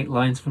 or you take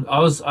lines from. I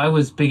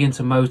was big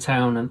into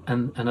Motown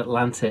and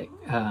Atlantic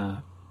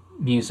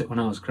music when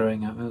I was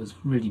growing up. It was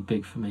really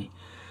big for me.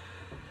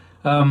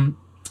 So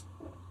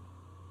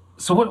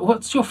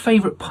what's your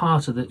favourite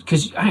part of it?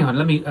 Because hang on,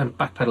 let me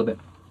backpedal a bit.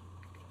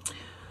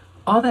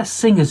 Are there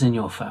singers in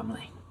your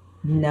family?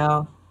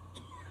 No.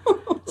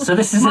 So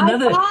this is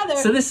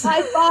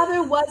my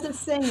father was a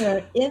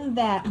singer. In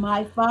that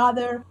my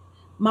father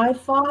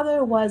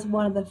was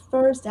one of the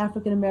first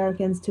African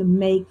Americans to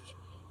make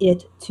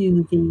it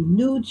to the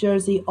New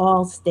Jersey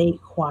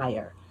All-State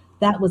Choir.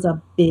 That was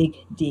a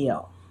big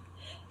deal.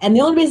 And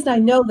the only reason I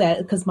know that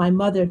is because my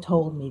mother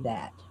told me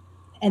that.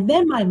 And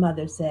then my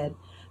mother said,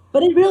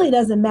 but it really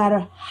doesn't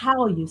matter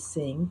how you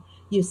sing.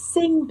 You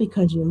sing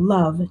because you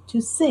love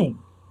to sing.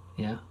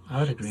 Yeah, I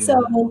would agree with that.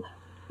 So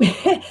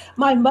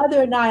my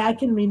mother and I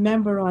can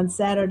remember on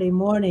Saturday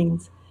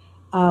mornings,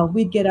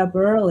 we'd get up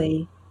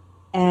early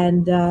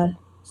and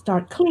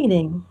start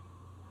cleaning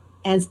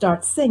and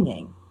start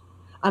singing.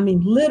 I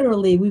mean,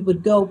 literally, we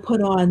would go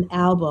put on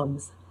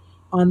albums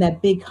on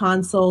that big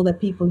console that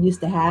people used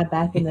to have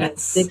back in the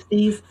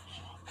 60s.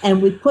 And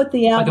we put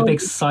the album... Like a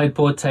big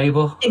sideboard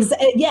table?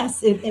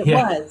 Yes, it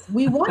was.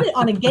 We won it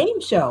on a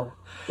game show,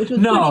 which was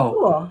pretty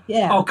cool.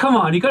 Yeah. Oh, come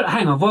on.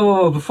 Hang on.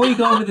 Whoa. Before you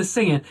go on with the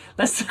singing,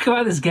 let's talk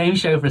about this game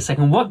show for a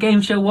second. What game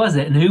show was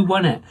it and who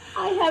won it?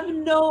 I have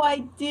no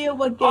idea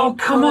what game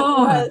show it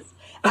was.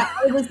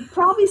 It was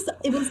probably...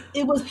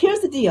 It was... Here's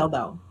the deal,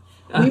 though.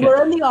 Okay. We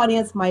were in the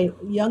audience, my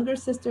younger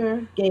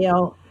sister,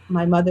 Gail,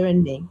 my mother,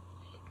 and me.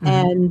 Mm-hmm.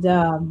 And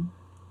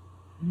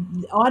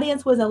the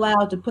audience was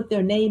allowed to put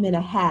their name in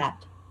a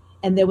hat.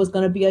 And there was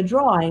going to be a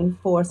drawing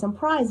for some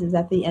prizes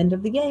at the end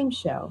of the game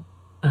show.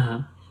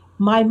 Uh-huh.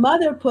 My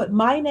mother put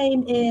my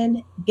name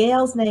in,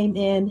 Gail's name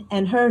in,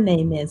 and her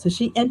name in. So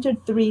she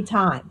entered 3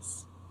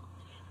 times.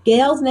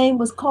 Gail's name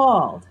was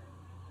called.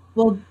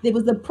 Well, there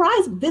was a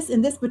prize.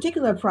 This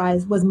particular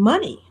prize was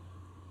money.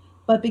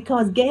 But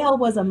because Gail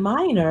was a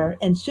minor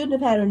and shouldn't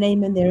have had her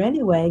name in there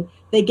anyway,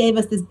 they gave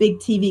us this big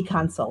TV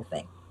console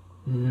thing.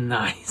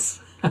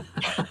 Nice.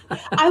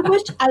 I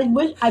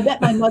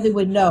bet my mother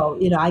would know.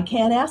 I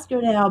can't ask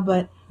her now,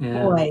 but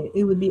boy,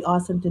 it would be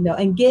awesome to know.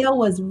 And Gail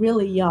was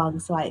really young,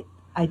 so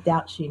I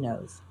doubt she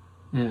knows.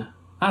 Yeah,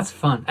 that's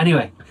fun.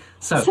 Anyway,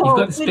 so you've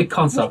got this big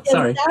console.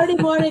 Sorry. Saturday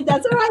morning,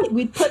 that's all right.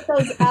 We'd put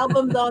those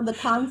albums on the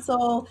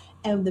console,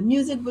 and the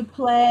music would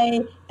play,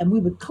 and we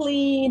would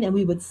clean, and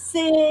we would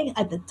sing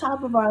at the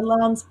top of our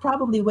lungs,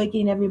 probably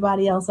waking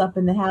everybody else up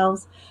in the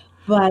house.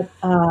 But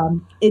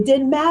it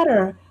didn't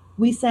matter.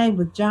 We sang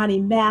with Johnny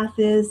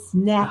Mathis,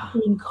 Nat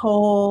King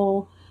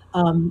Cole,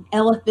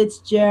 Ella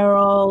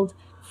Fitzgerald,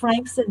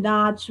 Frank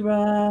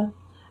Sinatra,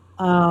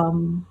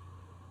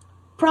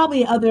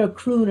 probably other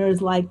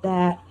crooners like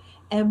that.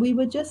 And we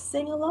would just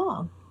sing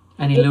along.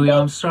 Any Louis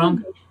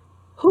Armstrong?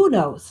 Who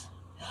knows?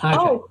 Okay.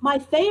 Oh, my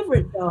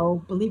favorite,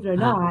 though, believe it or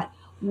not,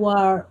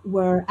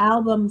 were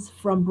albums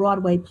from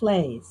Broadway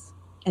plays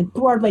and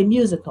Broadway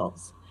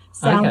musicals.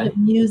 Sound of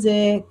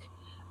Music.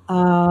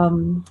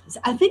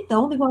 I think the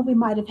only one we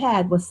might have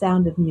had was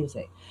Sound of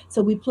Music.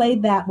 So we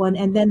played that one.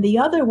 And then the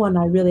other one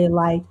I really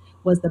liked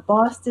was the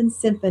Boston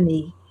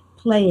Symphony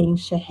playing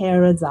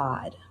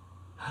Scheherazade.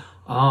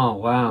 Oh,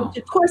 wow. Which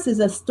of course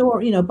is a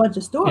story, a bunch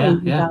of stories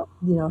about,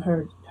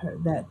 her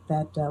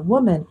that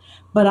woman.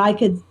 But I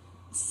could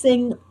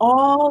sing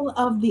all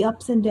of the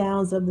ups and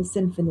downs of the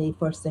symphony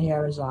for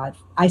Scheherazade.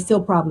 I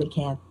still probably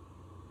can.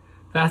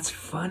 That's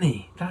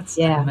funny. That's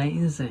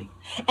amazing.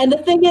 And the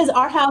thing is,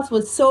 our house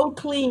was so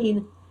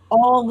clean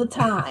all the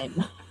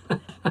time.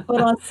 But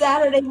on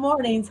Saturday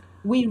mornings,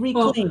 we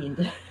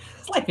re-cleaned.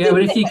 But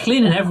if you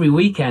clean it every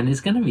weekend,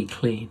 it's going to be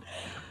clean.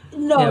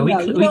 No,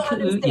 you don't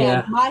understand.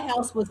 Yeah. My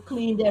house was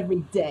cleaned every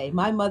day.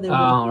 My mother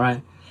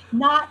was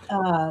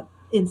not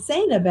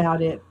insane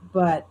about it,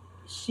 but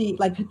she,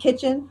 like her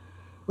kitchen,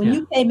 when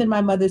you came in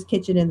my mother's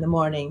kitchen in the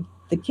morning,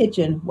 the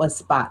kitchen was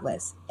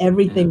spotless.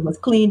 Everything was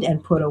cleaned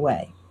and put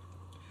away.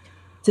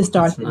 To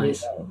start the new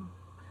day.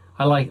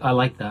 I like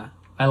that.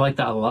 I like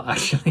that a lot,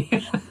 actually.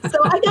 So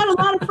I got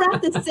a lot of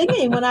practice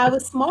singing when I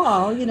was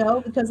small,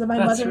 because of my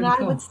mother and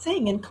I would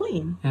sing and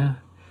clean. Yeah.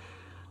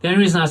 The only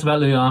reason I asked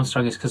about Louis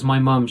Armstrong is because my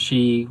mum,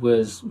 she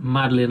was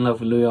madly in love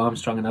with Louis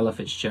Armstrong and Ella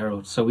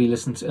Fitzgerald. So we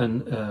listened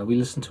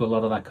to a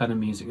lot of that kind of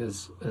music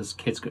as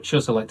kids. She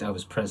also liked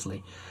Elvis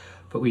Presley,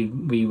 but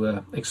we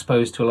were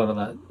exposed to a lot of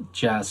that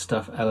jazz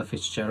stuff. Ella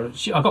Fitzgerald.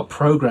 I got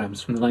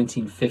programs from the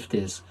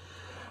 1950s.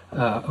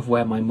 of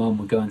where my mum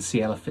would go and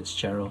see Ella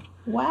Fitzgerald.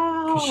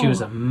 Wow. She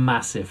was a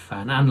massive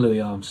fan, and Louis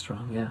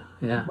Armstrong.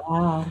 Yeah.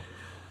 Wow.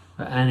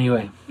 But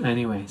anyway.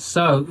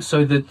 So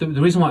the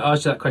reason why I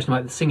asked you that question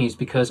about the singing is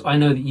because I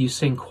know that you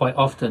sing quite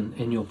often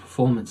in your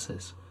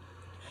performances.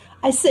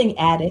 I sing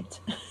at it.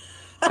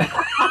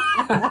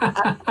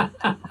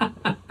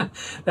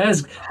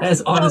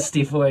 There's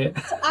honesty for you.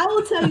 So I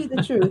will tell you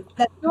the truth.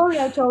 That story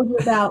I told you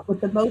about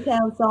with the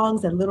Motown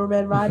songs and Little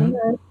Red Riding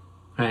Hood.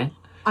 Right.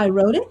 I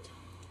wrote it.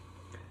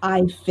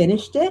 I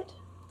finished it.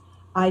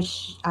 I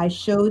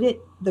showed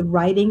it, the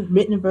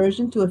written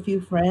version, to a few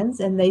friends,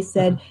 and they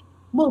said,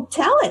 well,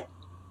 tell it.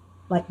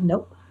 Like,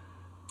 nope.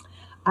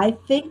 I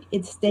think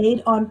it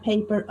stayed on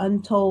paper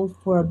untold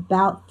for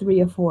about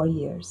 3 or 4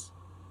 years.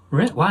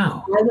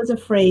 Wow. I was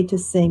afraid to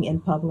sing in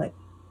public.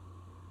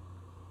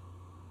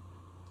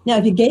 Now,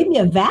 if you gave me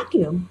a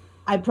vacuum,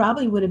 I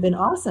probably would have been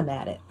awesome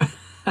at it.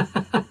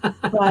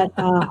 But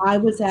I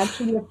was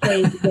actually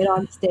afraid to get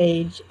on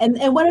stage. And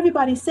what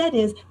everybody said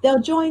is,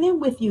 they'll join in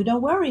with you.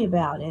 Don't worry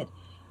about it.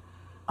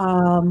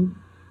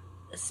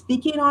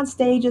 Speaking on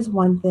stage is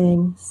one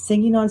thing.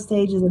 Singing on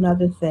stage is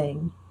another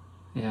thing.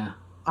 Yeah.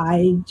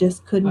 I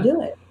just couldn't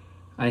do it.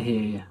 I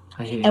hear you.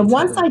 And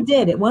once I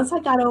did it, once I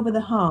got over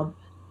the hump,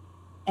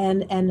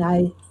 and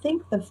I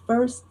think the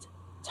first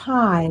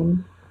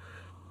time,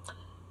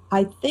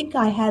 I think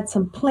I had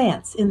some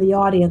plants in the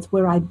audience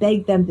where I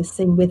begged them to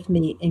sing with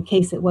me in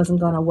case it wasn't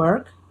going to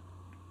work.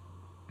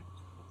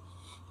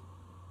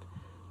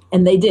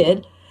 And they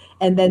did.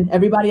 And then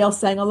everybody else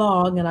sang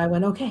along, and I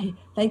went, okay,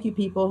 thank you,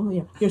 people.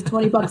 Here's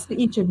 $20 for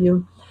each of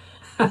you.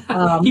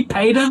 You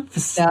paid them?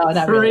 No,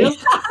 not for really.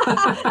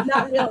 real?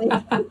 Not really.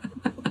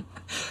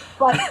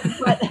 But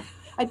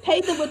I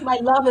paid them with my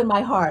love and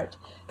my heart.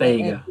 There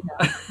you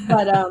go.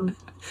 But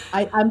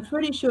I'm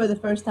pretty sure the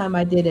first time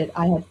I did it,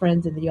 I had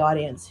friends in the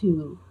audience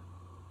who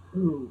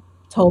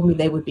told me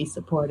they would be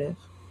supportive.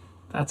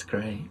 That's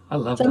great. I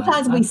love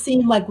Sometimes that. we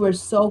seem like we're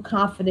so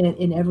confident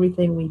in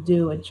everything we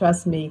do, and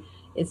trust me,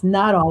 it's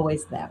not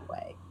always that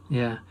way.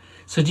 Yeah.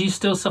 So do you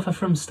still suffer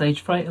from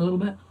stage fright a little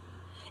bit?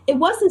 It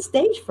wasn't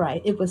stage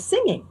fright. It was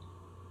singing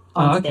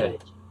on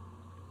stage.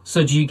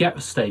 So do you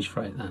get stage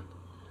fright then?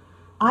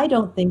 I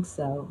don't think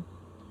so.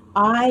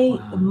 I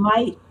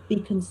might be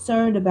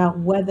concerned about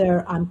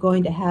whether I'm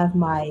going to have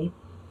my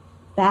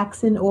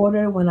facts in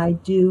order when I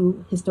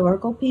do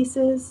historical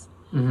pieces.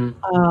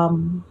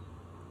 Mm-hmm.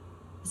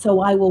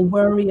 So I will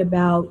worry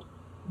about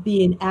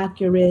being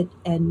accurate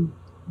and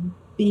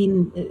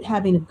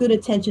having a good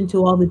attention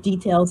to all the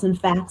details and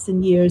facts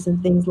and years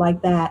and things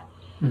like that.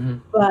 Mm-hmm.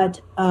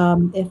 But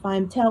if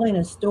I'm telling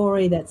a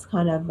story that's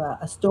kind of a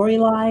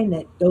storyline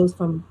that goes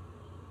from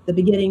the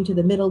beginning to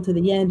the middle to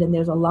the end, and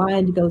there's a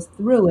line that goes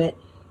through it,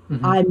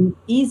 Mm-hmm. I'm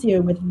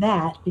easier with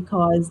that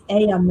because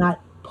A, I'm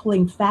not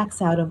pulling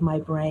facts out of my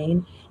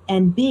brain,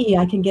 and B,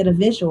 I can get a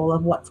visual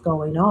of what's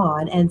going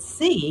on, and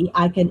C,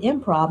 I can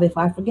improv if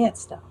I forget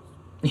stuff.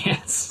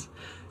 Yes.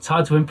 It's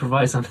hard to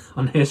improvise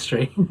on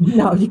history.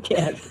 No, you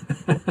can't.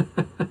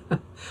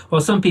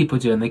 Well, some people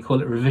do, and they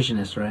call it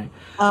revisionist, right?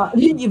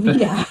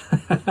 Yeah.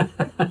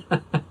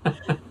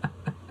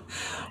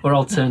 Or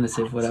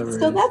alternative, whatever.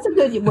 So that's a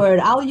good word.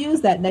 I'll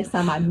use that next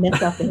time I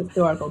mess up a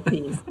historical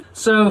piece.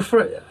 So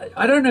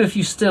I don't know if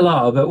you still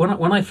are, but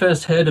when I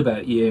first heard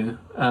about you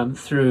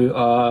through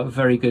our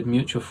very good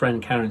mutual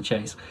friend Karen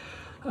Chase,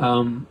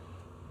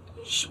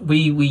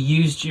 we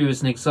used you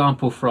as an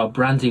example for our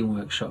branding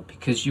workshop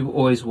because you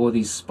always wore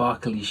these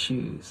sparkly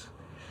shoes.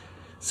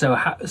 So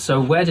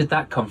where did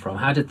that come from?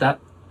 How did that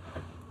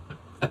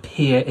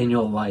appear in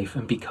your life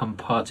and become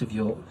part of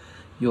your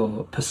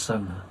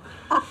persona?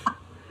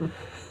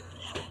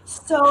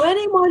 So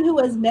anyone who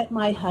has met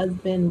my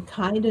husband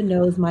kind of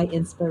knows my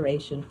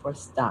inspiration for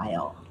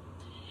style.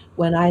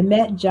 When I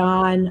met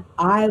John,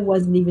 I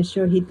wasn't even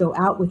sure he'd go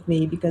out with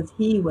me because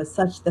he was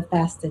such the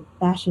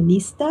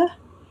fashionista,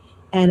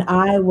 and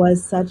I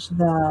was such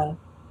the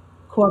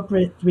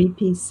corporate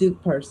three-piece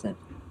suit person.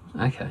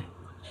 Okay.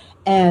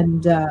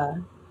 And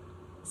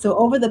so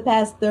over the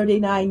past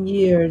 39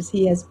 years,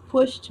 he has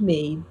pushed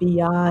me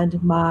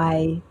beyond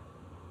my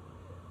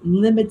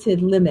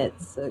limited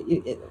limits.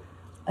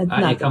 Out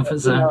of your comfort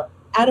zone.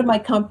 Out of my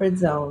comfort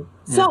zone.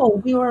 Yeah.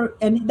 So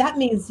and that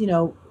means,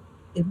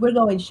 if we're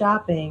going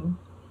shopping,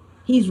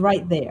 he's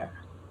right there.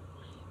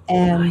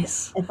 And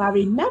Nice. if I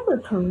remember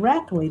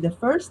correctly, the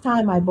first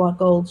time I bought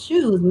gold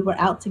shoes, we were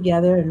out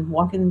together and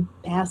walking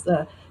past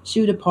a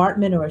shoe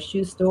department or a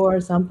shoe store or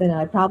something, and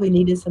I probably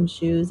needed some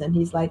shoes, and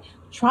he's like,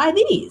 try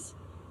these.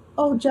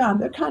 Oh, John,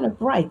 they're kind of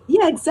bright.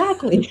 Yeah,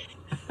 exactly.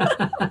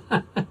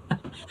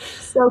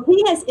 So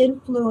he has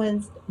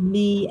influenced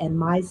me and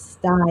my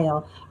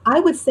style.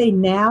 I would say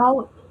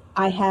now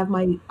I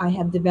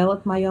have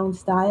developed my own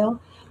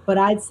style, but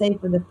I'd say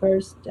for the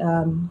first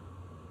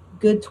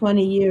good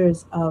 20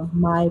 years of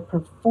my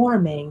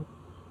performing,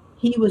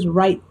 he was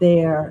right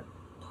there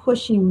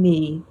pushing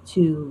me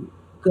to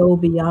go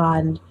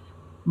beyond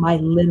my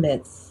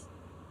limits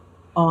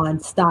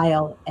on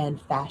style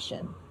and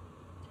fashion.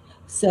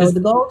 So the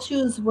gold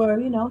shoes were,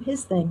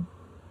 his thing.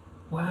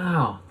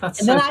 Wow, that's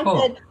And so then I cool.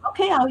 said,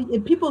 okay,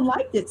 if people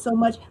liked it so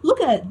much.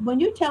 Look at it. When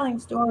you're telling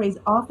stories,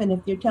 often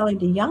if you're telling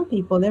to young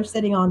people, they're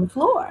sitting on the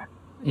floor.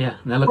 Yeah,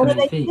 and they're What looking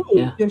do at your they feet. see?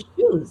 Yeah, Your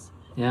shoes.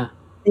 yeah,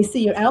 They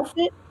see your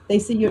outfit. They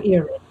see your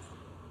earrings.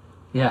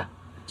 yeah,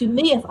 To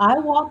me, if I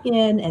walk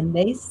in and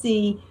they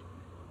see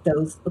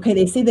those, okay,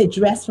 they see the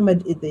dress from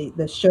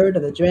the shirt or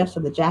the dress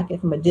or the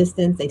jacket from a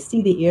distance, they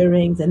see the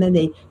earrings, and then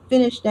they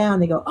finish down,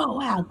 they go, oh,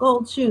 wow,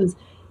 gold shoes.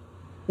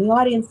 The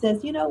audience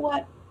says, you know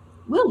what?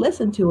 We'll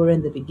listen to her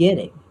in the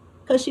beginning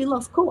because she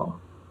looks cool.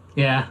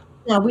 yeah.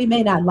 Now, we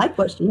may not like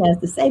what she has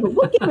to say, but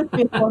we'll give her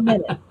 3 or 4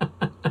 minutes.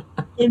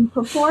 In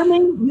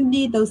performing, you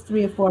need those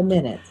 3 or 4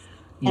 minutes.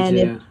 You And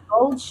if do.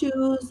 gold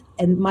shoes,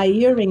 and my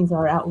earrings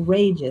are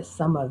outrageous,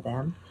 some of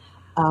them,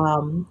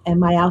 and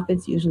my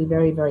outfit's usually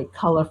very, very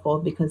colorful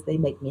because they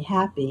make me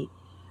happy.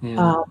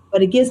 Yeah,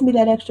 But it gives me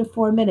that extra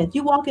 4 minutes.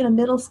 You walk in a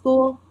middle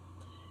school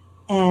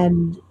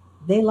and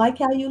they like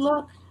how you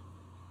look,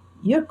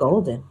 you're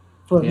golden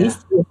for at yeah,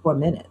 least 3 or 4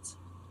 minutes.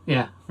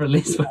 yeah. For at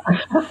least.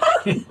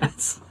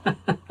 Yes.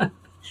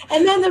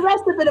 And then the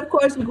rest of it, of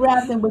course, you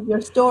grab them with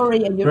your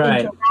story and your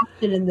Right.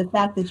 interaction and the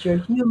fact that you're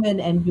human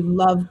and you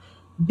love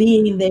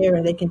being there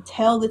and they can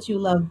tell that you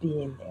love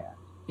being there.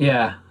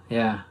 Yeah,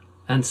 yeah.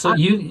 And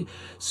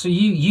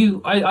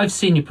I've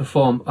seen you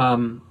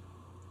perform,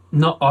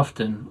 not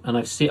often, and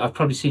I've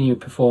probably seen you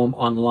perform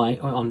online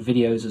on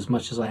videos as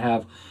much as I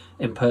have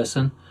in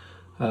person.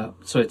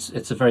 So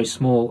it's a very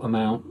small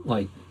amount,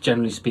 like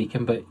generally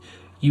speaking, but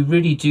you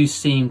really do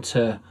seem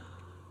to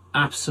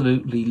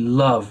absolutely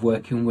love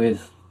working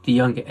with the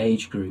younger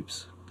age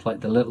groups, like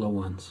the littler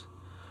ones.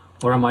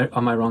 Or am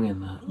I wrong in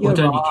that? You're or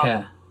don't wrong. you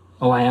care?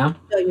 Oh, I am?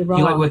 No, you're wrong.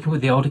 You like working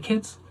with the older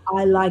kids?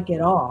 I like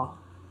it all.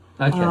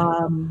 Okay.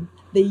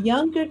 The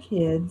younger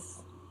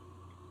kids,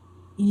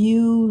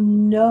 you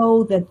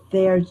know that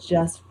they're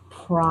just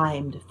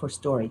primed for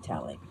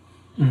storytelling.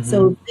 Mhm.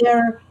 So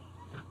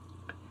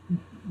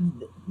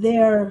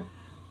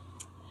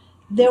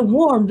they're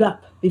warmed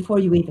up before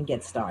you even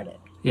get started.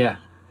 Yeah.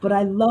 But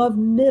I love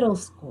middle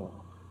school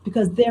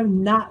because they're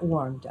not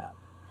warmed up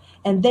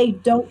and they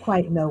don't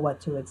quite know what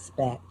to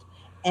expect.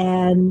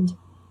 And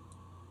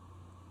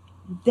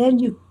then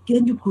you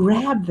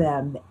grab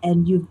them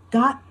and you've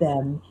got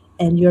them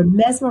and you're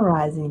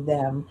mesmerizing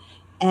them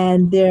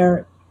and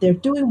they're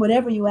doing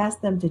whatever you ask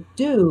them to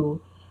do,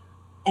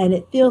 and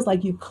it feels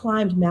like you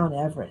climbed Mount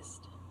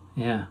Everest.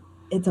 Yeah.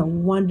 It's a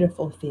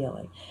wonderful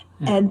feeling.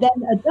 Yeah. And then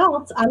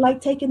adults, I like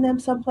taking them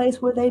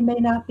someplace where they may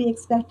not be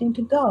expecting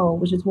to go,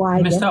 which is why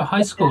I missed get out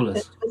high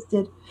schoolers.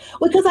 twisted.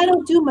 Well, because I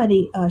don't do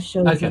many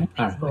shows Okay. in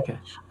high All right. school. Okay.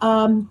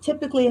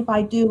 Typically, if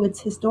I do, it's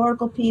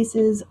historical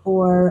pieces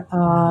or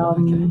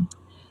Okay.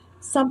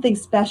 something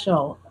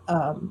special.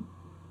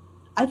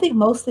 I think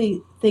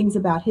mostly things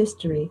about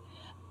history,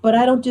 but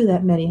I don't do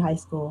that many high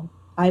school.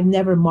 I've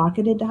never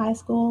marketed to high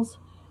schools,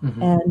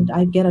 Mhm. and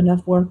I get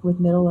enough work with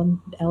middle and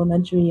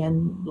elementary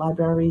and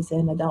libraries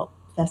and adult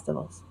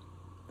festivals.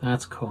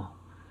 That's cool.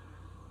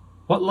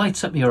 What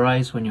lights up your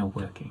eyes when you're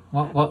working?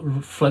 What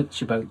floats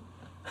your boat?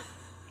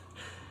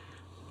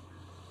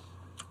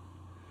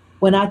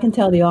 When I can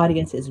tell the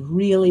audience is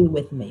really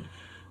with me.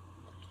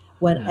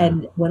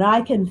 When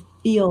I can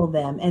feel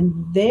them,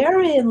 and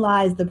therein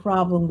lies the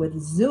problem with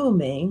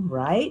Zooming,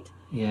 right?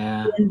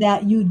 Yeah. In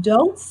that you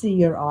don't see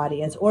your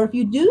audience, or if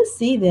you do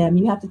see them,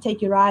 you have to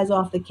take your eyes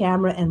off the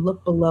camera and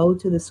look below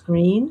to the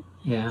screen,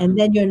 Yeah. and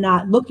then you're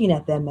not looking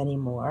at them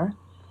anymore.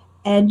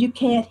 And you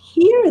can't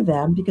hear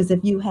them because if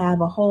you have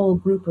a whole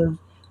group of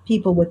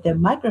people with their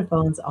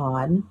microphones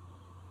on,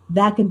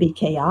 that can be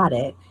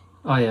chaotic.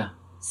 Oh yeah.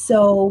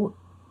 So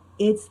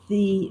it's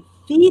the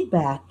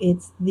feedback,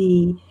 it's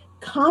the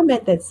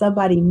comment that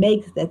somebody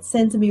makes that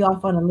sends me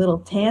off on a little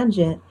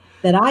tangent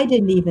that I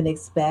didn't even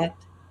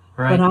expect,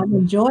 Right. but I'm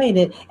enjoying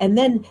it. And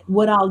then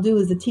what I'll do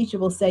is the teacher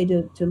will say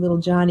to little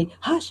Johnny,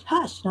 hush,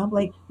 hush. And I'm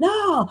like,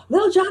 no,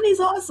 little Johnny's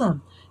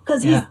awesome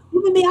because he's Yeah.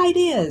 giving me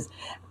ideas.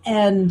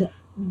 And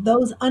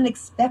those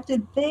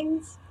unexpected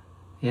things,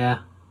 Yeah.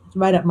 it's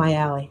right up my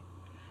alley.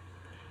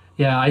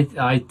 Yeah.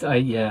 I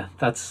yeah.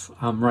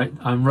 I'm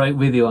right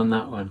with you on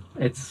that one.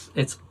 It's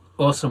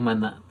awesome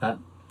when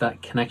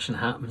that connection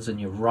happens and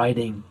you're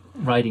riding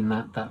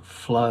that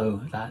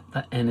flow,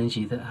 that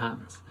energy that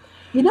happens.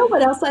 You know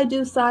what else I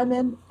do,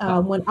 Simon?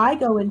 When I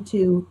go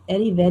into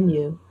any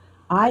venue,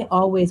 I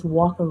always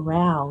walk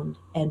around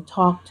and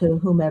talk to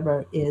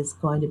whomever is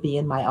going to be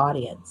in my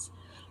audience.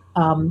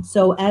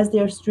 So as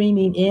they're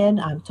streaming in,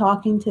 I'm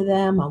talking to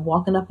them. I'm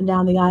walking up and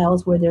down the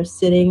aisles where they're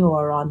sitting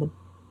or on the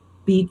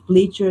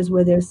bleachers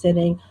where they're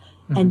sitting,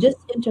 and just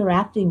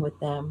interacting with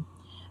them.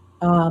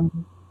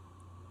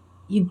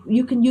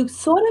 You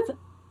sort of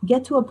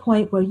get to a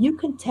point where you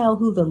can tell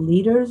who the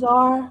leaders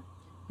are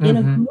in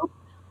a group.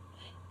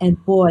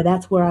 And boy,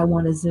 that's where I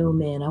want to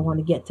zoom in. I want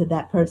to get to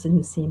that person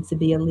who seems to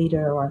be a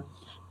leader or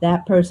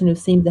that person who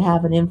seems to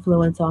have an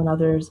influence on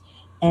others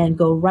and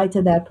go right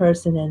to that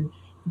person and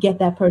get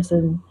that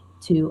person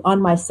to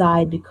on my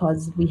side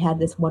because we had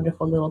this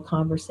wonderful little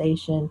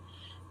conversation.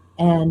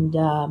 And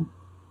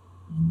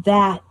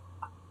that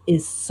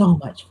is so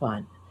much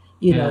fun.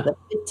 You know, Yeah. the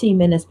 15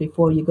 minutes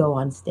before you go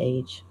on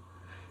stage.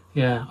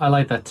 Yeah, I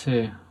like that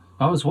too.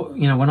 I was,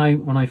 when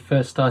I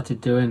first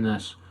started doing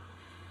this,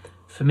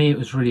 for me it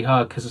was really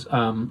hard because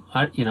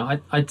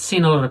I'd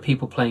seen a lot of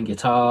people playing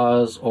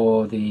guitars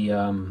or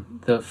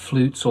the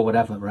flutes or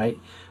whatever, right?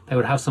 They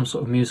would have some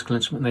sort of musical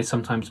instrument. They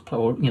sometimes play,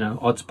 or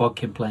Odds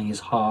Bodkin playing his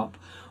harp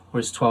or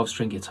his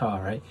 12-string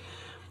guitar, right?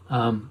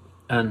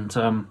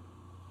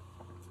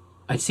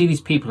 I'd see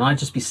these people and I'd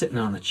just be sitting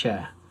there on a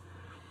chair,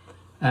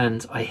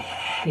 and I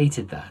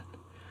hated that.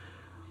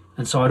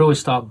 And so I'd always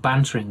start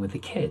bantering with the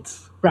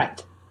kids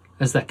Right.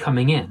 as they're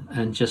coming in,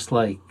 and just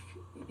like,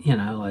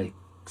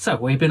 so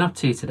what have you been up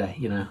to today?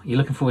 You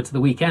looking forward to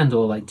the weekend,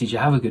 or like, did you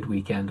have a good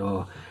weekend?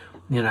 Or,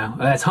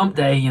 it's hump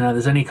day,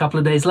 there's only a couple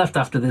of days left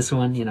after this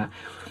one,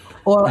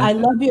 Or I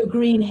love your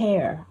green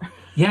hair.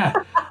 Yeah,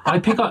 I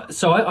pick up,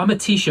 so I'm a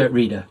t-shirt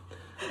reader,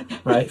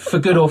 right? For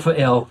good or for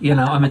ill,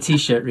 I'm a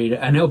t-shirt reader,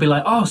 and it'll be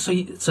like, oh,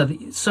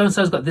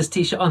 so-and-so's got this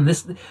t-shirt on,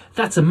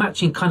 that's a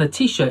matching kind of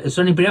t-shirt. Is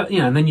there anybody else?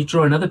 And then you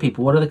draw in other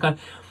people. What are the kind?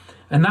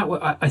 And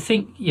that, I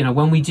think,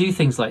 when we do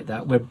things like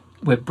that,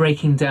 we're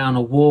breaking down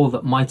a wall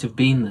that might have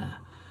been there.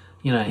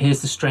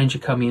 Here's the stranger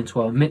coming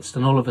into our midst,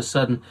 and all of a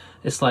sudden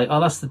it's like, oh,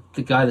 that's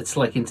the guy that's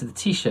like into the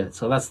t-shirt.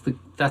 So that's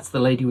the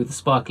lady with the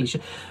sparkly shoe.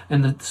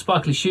 And the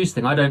sparkly shoes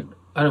thing, I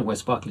don't wear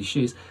sparkly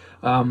shoes,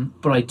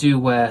 but I do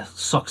wear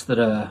socks that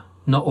are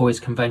not always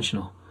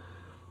conventional.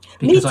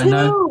 Because Me too. I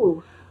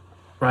know,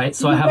 right?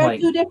 So you I have wear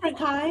like 2 different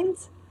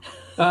kinds.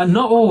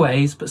 not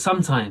always, but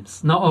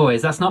sometimes. Not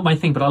always. That's not my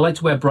thing. But I like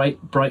to wear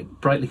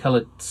brightly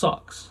coloured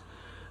socks.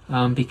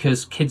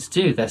 Because kids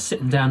do, they're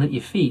sitting down at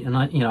your feet, and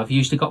I've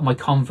usually got my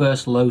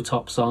Converse low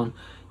tops on,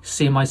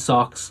 see my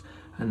socks,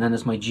 and then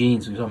there's my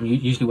jeans, because I'm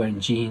usually wearing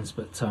jeans.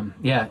 But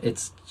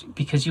it's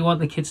because you want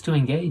the kids to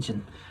engage,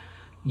 and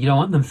you don't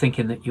want them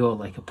thinking that you're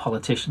like a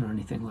politician or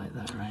anything like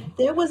that, right?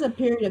 There was a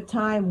period of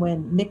time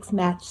when mixed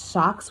match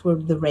socks were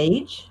the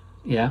rage.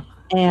 Yeah.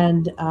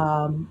 And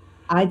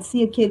I'd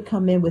see a kid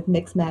come in with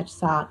mixed match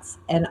socks,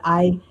 and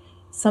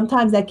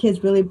sometimes that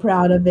kid's really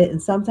proud of it,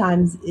 and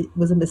sometimes it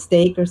was a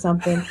mistake or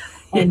something.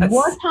 And Yes.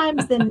 more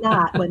times than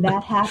not, when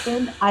that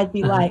happened, I'd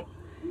be like,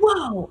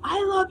 whoa,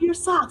 I love your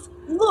socks.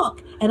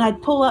 Look. And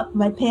I'd pull up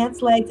my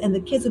pants legs, and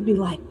the kids would be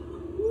like,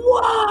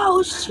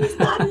 whoa, she's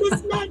got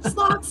mismatched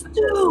socks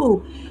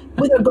too,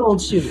 with her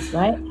gold shoes,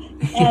 right?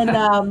 And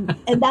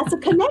that's a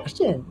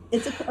connection.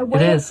 It's a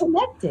way of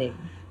connecting.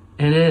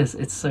 It is.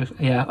 It's so,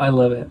 yeah, I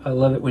love it. I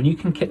love it when you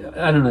can,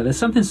 I don't know, there's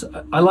something,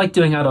 I like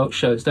doing adult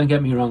shows, don't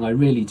get me wrong, I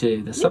really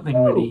do. There's something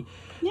really,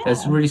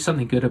 there's really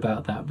something good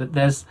about that. But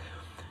there's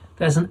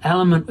an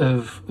element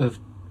of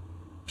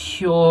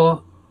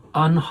pure,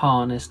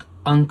 unharnessed,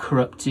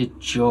 uncorrupted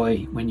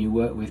joy when you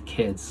work with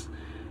kids,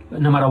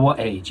 no matter what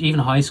age,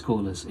 even high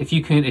schoolers. If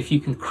you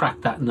can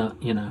crack that nut,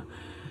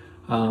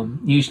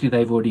 usually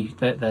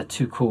they're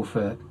too cool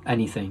for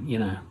anything,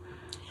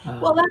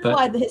 Well, that's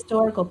why the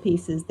historical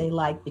pieces they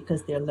like,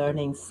 because they're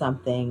learning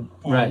something.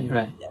 And,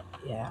 right.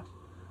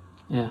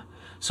 Yeah.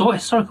 So what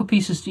historical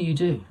pieces do you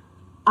do?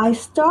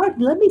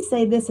 Let me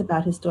say this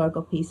about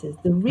historical pieces.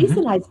 The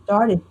reason I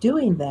started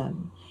doing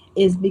them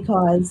is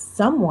because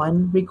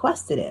someone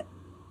requested it.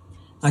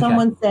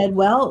 Someone said,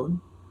 well,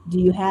 do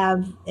you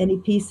have any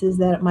pieces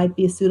that might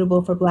be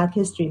suitable for Black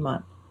History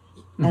Month?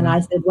 And I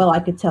said, well, I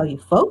could tell you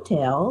folk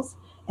tales.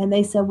 And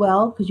they said,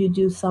 well, could you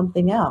do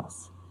something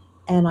else?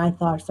 And I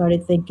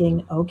started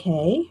thinking,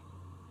 okay,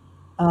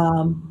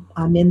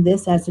 I'm in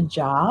this as a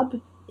job.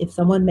 If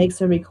someone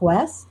makes a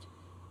request,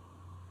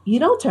 you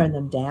don't turn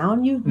them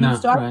down. You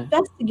start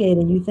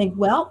investigating. You think,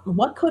 well,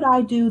 what could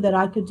I do that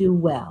I could do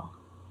well?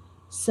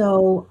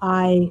 So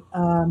I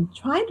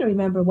trying to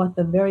remember what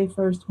the very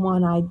first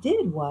one I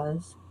did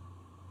was.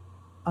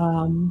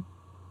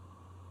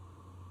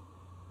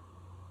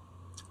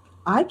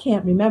 I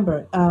can't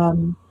remember.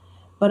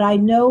 But I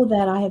know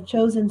that I have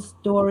chosen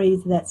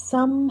stories that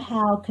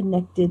somehow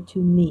connected to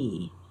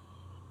me.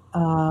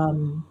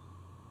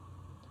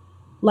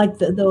 Like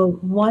the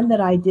one that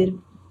I did,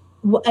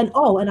 and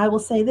I will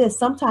say this,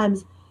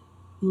 sometimes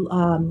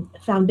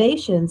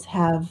foundations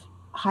have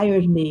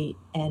hired me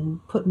and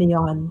put me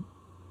on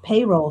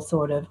payroll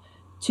sort of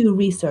to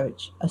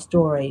research a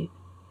story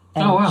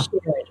and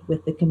share it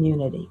with the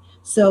community.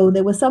 So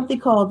there was something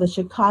called the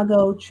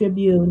Chicago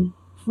Tribune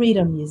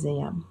Freedom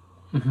Museum.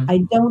 I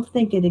don't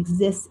think it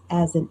exists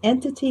as an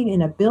entity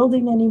in a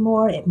building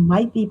anymore. It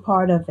might be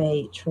part of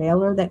a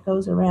trailer that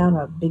goes around,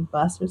 or a big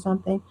bus or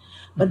something.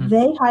 But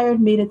they hired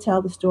me to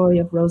tell the story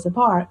of Rosa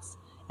Parks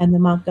and the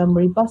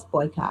Montgomery bus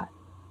boycott,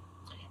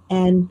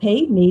 and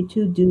paid me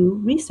to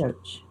do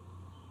research.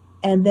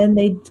 And then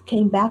they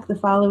came back the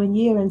following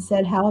year and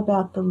said, how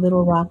about the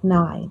Little Rock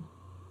Nine?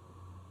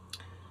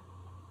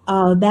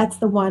 That's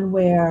the one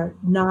where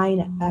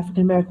 9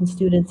 African-American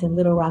students in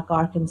Little Rock,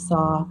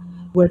 Arkansas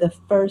were the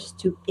first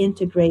to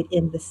integrate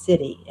in the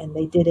city, and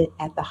they did it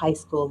at the high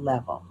school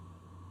level.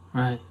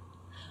 Right.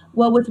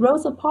 Well, with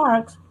Rosa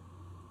Parks,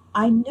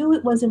 I knew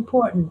it was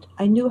important.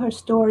 I knew her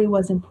story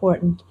was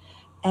important,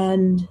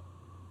 and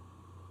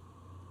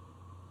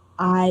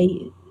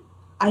I,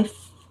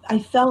 I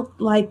felt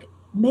like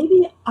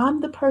maybe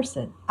I'm the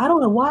person. I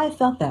don't know why I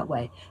felt that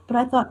way, but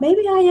I thought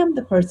maybe I am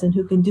the person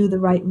who can do the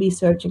right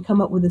research and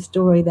come up with a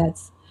story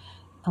that's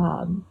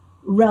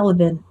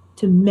relevant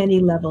to many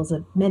levels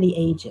of many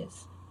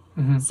ages.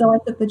 Hmm. So I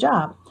took the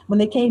job. When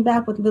they came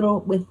back with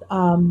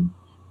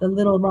the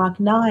Little Rock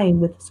Nine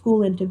with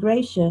school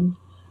integration,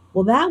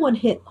 well, that one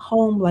hit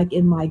home like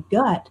in my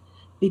gut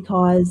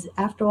because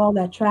after all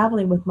that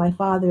traveling with my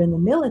father in the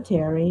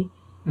military,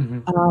 Hmm.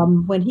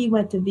 when he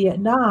went to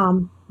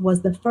Vietnam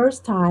was the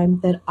first time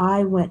that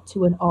I went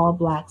to an all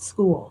black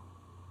school.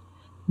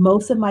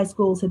 Most of my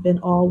schools had been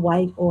all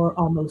white or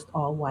almost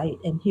all white,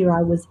 and here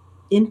I was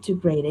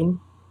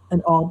integrating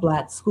an all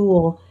black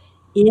school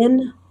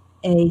in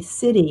a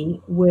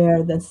city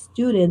where the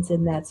students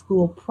in that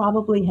school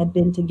probably had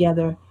been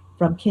together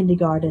from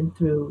kindergarten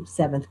through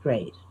seventh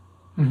grade.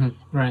 Hmm.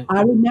 Right.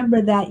 I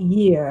remember that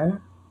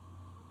year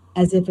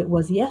as if it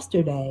was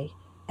yesterday,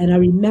 and I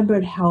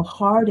remembered how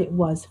hard it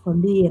was for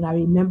me, and I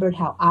remembered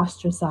how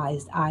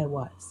ostracized I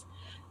was.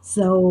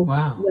 So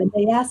Wow. when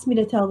they asked me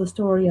to tell the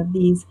story of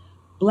these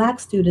black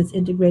students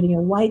integrating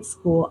a white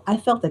school, I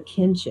felt a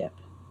kinship.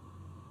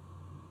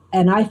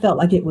 And I felt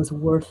like it was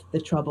worth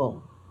the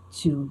trouble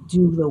to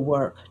do the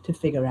work to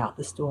figure out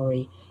the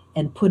story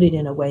and put it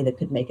in a way that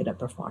could make it a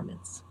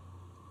performance.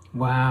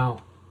 Wow.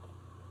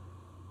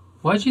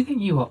 Why do you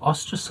think you were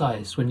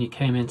ostracized when you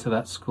came into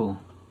that school?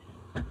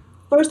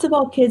 First of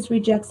all, kids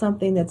reject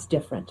something that's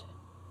different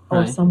or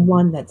Right.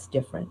 someone that's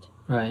different.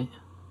 Right.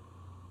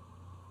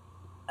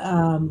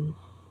 Um,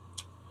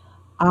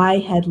 I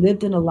had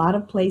lived in a lot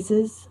of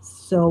places,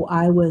 so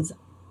I was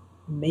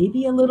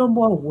maybe a little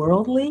more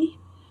worldly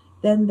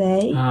than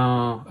they.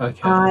 Oh,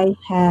 okay. I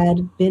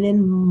had been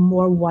in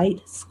more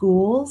white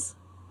schools,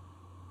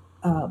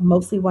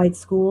 mostly white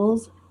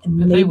schools, and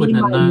But they maybe wouldn't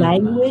have my known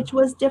language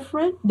was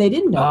different. They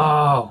didn't know that.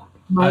 Oh,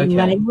 My okay.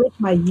 language,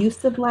 my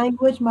use of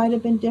language might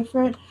have been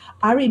different.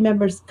 I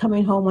remember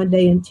coming home one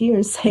day in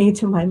tears saying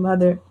to my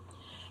mother,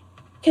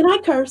 "Can I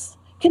curse?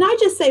 Can I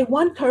just say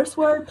one curse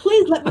word?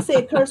 Please let me say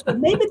a curse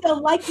word. Maybe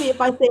they'll like me if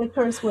I say a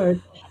curse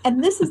word."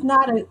 And this is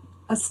not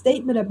a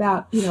statement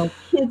about,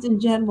 kids in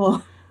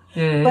general.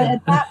 Yeah, But yeah.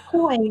 at that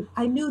point,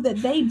 I knew that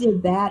they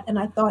did that. And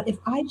I thought, if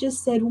I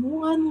just said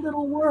one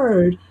little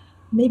word,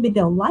 maybe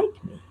they'll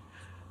like me.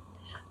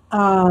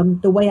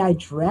 The way I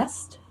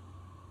dressed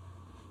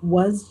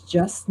was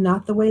just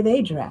not the way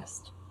they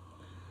dressed.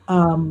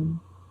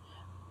 Um,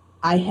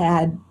 I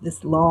had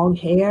this long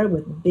hair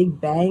with big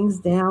bangs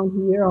down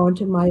here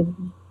onto my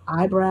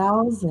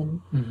eyebrows, and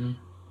Hmm.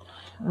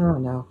 I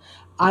don't know.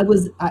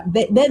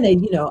 Then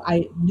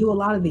I knew a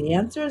lot of the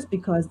answers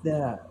because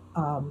the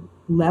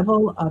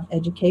level of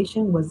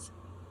education was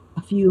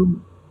a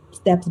few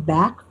steps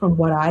back from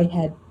what I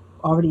had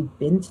already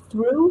been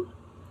through.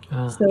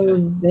 So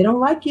Okay. they don't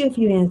like you if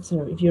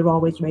you're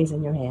always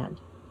raising your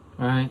hand.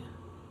 Right.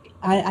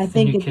 I If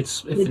think it,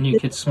 the new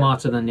it, kid's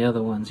smarter than the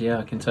other ones, yeah,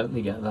 I can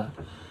totally get that.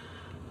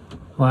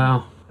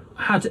 Wow.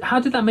 How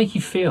did that make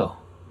you feel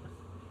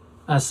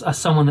as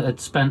someone that had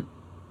spent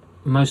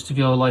most of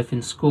your life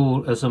in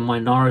school as a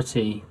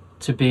minority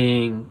to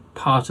being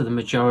part of the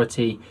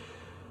majority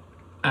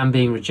and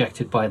being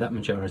rejected by that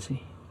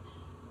majority?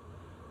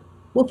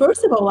 Well,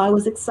 first of all, I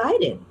was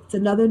excited. It's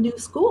another new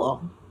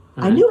school.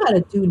 I Right. knew how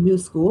to do new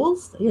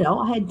schools.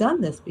 I had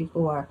done this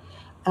before.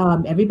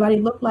 Everybody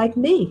looked like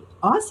me.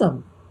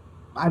 Awesome.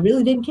 I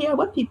really didn't care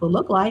what people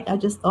looked like. I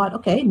just thought,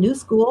 okay, new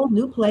school,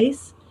 new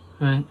place,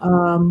 Right.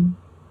 um,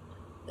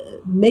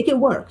 make it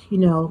work.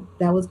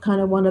 That was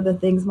kind of one of the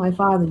things my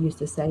father used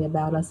to say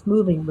about us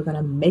moving. We're going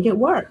to make it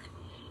work.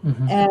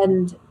 Hmm.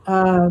 And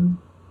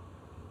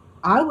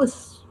I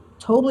was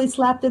totally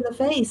slapped in the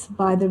face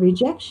by the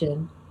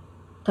rejection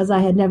because I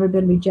had never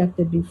been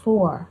rejected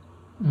before.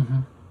 Hmm.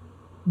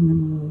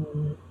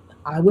 Mm,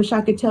 I wish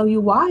I could tell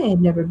you why I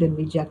had never been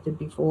rejected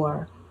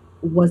before.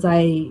 Was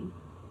I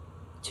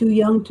too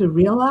young to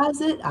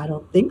realize it? I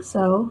don't think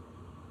so.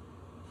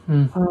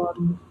 Hmm.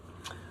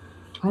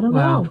 I don't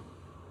Wow. know.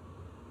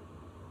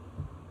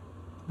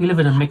 We live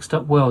in a mixed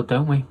up world,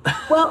 don't we?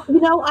 Well,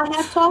 I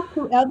have talked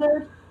to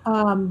other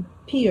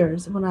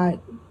peers. I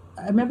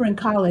remember in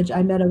college,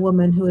 I met a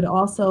woman who had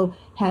also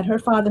her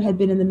father had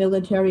been in the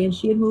military, and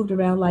she had moved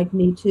around like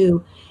me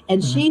too.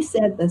 And Hmm. she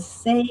said the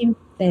same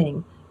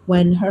thing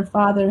when her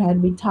father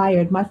had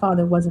retired. My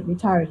father wasn't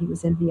retired. He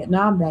was in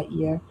Vietnam that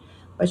year.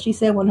 But she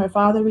said when her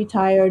father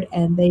retired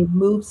and they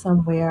moved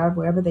somewhere,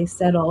 wherever they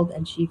settled,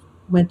 and she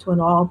went to an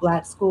all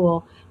black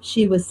school,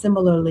 she was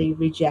similarly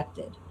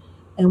rejected.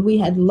 And we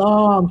had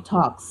long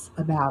talks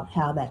about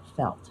how that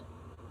felt.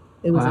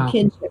 There was a Wow.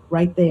 kinship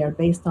right there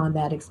based on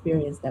that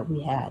experience that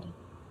we had.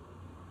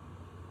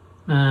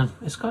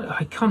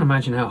 I can't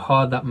imagine how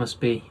hard that must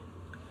be.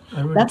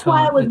 I really That's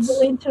why I can't. was It's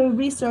willing to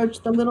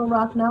research the Little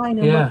Rock Nine and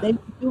what yeah. they were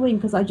doing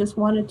because I just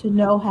wanted to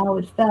know how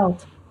it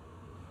felt.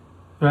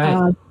 Right.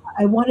 Uh,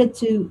 I wanted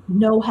to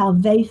know how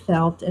they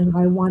felt,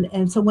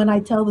 and so when I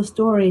tell the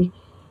story,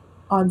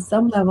 on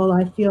some level,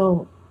 I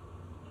feel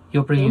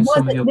You're bringing It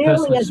some of wasn't your nearly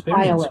personal as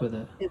experience violent. with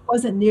it. It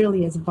wasn't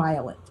nearly as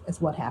violent as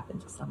what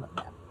happened to some of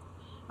them.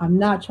 I'm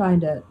not trying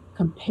to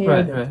compare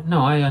Right, them, right.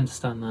 No, I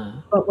understand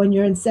that. but when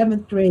you're in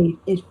 7th grade,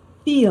 it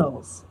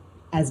feels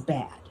as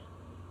bad.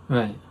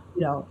 Right.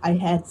 You know, I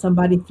had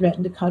somebody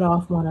threaten to cut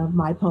off one of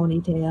my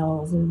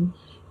ponytails and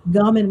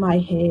gum in my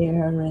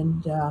hair,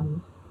 and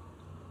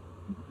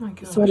My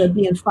gosh. sort of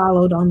being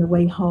followed on the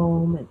way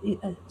home,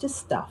 and just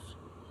stuff.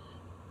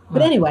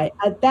 But Wow. anyway,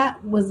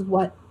 that was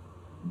what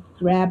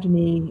grabbed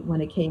me when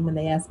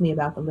they asked me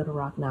about the Little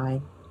Rock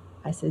Nine.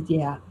 I said,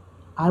 yeah,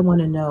 I want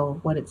to know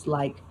what it was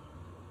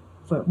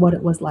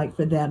like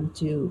for them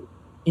to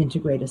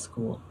integrate a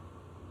school.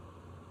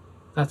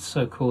 That's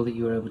so cool that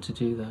you were able to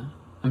do that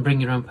and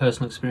bring your own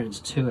personal experience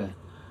to it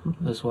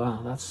as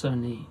well. That's so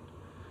neat.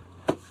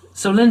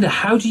 So, Linda,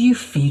 how do you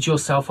feed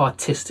yourself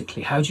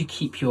artistically? How do you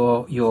keep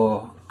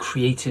your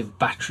creative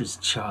batteries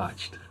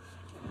charged?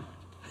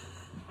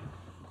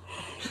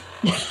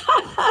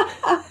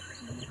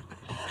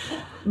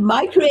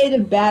 My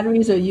creative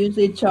batteries are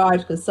usually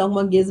charged because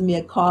someone gives me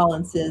a call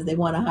and says they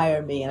want to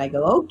hire me, and I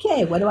go,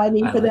 okay, what do I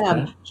need I for like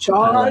them? that.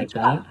 Charge. I like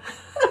that.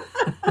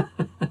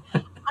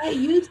 I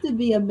used to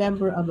be a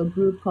member of a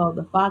group called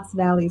the Fox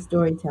Valley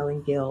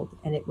Storytelling Guild,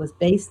 and it was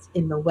based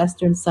in the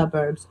western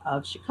suburbs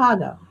of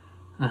Chicago.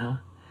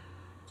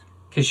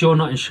 Because you're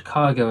not in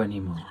Chicago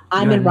anymore.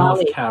 I'm You're in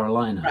Raleigh. North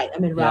Carolina. Right,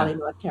 I'm in Yeah. Raleigh,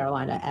 North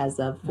Carolina, as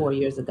of 4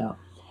 years ago.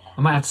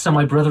 I might have to send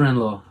my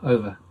brother-in-law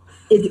over.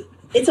 Is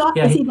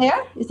Yeah, he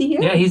there? Is he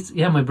here?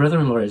 Yeah, my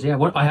brother-in-law is. Yeah,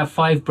 I have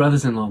 5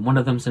 brothers-in-law. One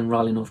of them's in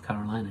Raleigh, North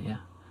Carolina. Yeah,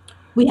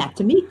 We have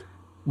to meet.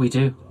 we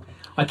do.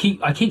 I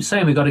keep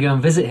saying we got to go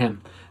and visit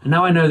him, and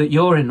now I know that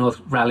you're in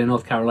Raleigh,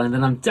 North Carolina.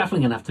 Then I'm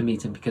definitely gonna have to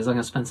meet him because I'm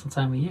gonna spend some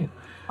time with you.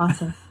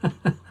 Awesome.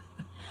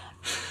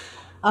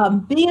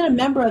 Being a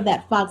member of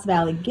that Fox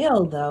Valley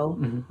Guild, though,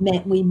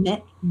 meant we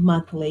met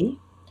monthly.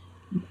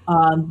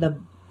 There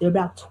were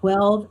about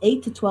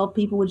 8 to 12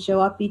 people would show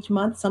up each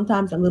month,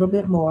 sometimes a little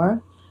bit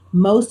more.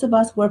 Most of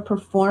us were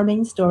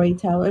performing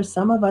storytellers.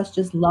 Some of us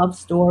just loved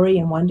story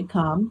and wanted to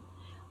come.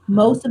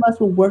 Most of us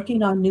were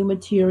working on new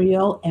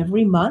material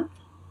every month.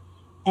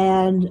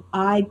 And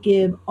I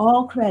give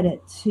all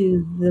credit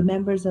to the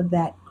members of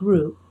that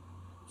group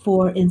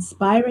for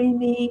inspiring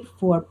me,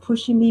 for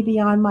pushing me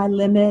beyond my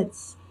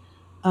limits.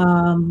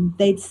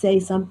 They'd say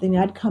something,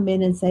 I'd come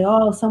in and say,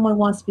 oh, someone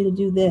wants me to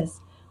do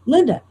this.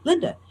 Linda,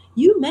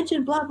 you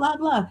mentioned blah, blah,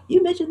 blah.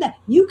 You mentioned that.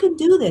 You can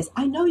do this.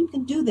 I know you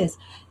can do this.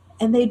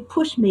 And they'd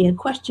push me and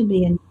question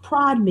me and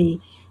prod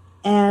me.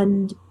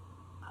 And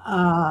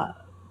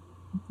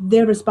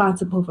they're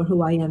responsible for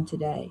who I am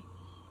today.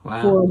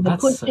 Wow, For the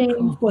that's so pushing,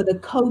 cool. for the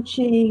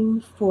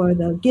coaching, for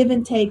the give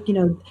and take. You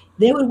know,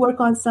 they would work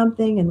on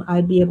something and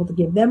I'd be able to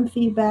give them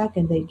feedback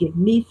and they'd give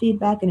me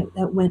feedback, and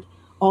that went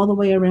all the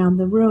way around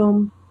the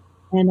room.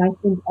 And I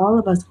think all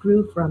of us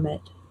grew from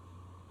it.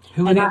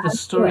 Who were and the I- other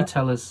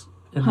storytellers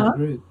in Huh? that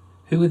group?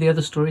 Who were the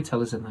other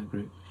storytellers in that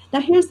group?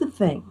 Now, here's the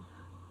thing.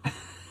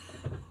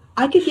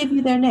 I could give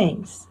you their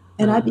names,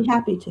 and I'd be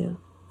happy to.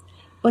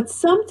 But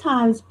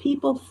sometimes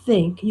people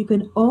think you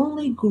can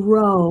only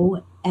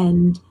grow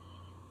and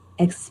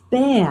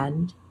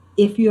expand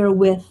if you're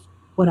with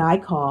what I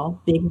call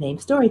big name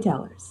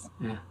storytellers.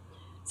 Yeah.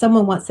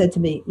 Someone once said to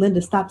me,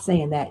 Linda, stop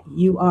saying that.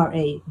 You are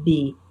a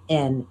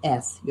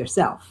BNS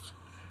yourself,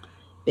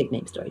 big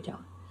name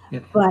storyteller. Yeah.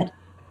 But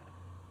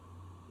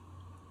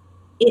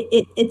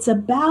it's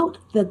about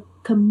the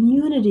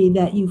community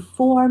that you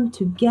form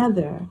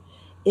together.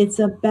 It's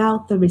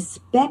about the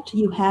respect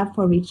you have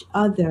for each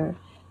other,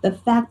 the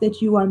fact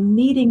that you are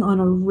meeting on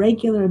a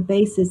regular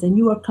basis and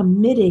you are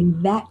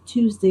committing that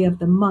Tuesday of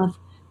the month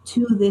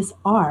to this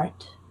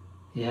art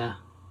Yeah.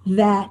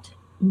 that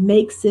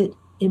makes it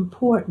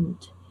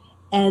important.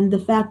 And the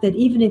fact that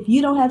even if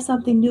you don't have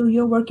something new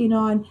you're working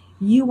on,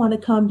 you want to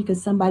come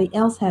because somebody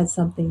else has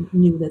something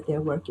new that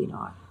they're working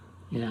on.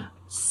 Yeah.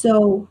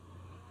 So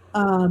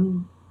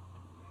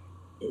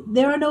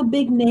there are no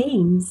big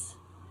names,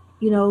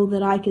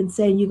 that I can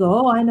say and you go,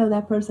 oh, I know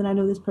that person, I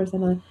know this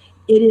person.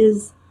 It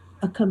is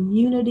a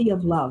community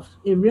of love.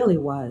 It really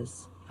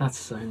was. That's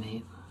so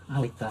neat. I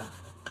like that.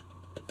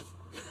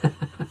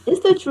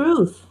 It's the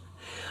truth.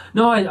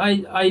 No,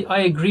 I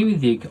agree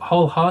with you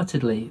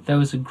wholeheartedly. There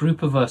was a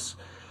group of us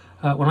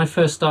when I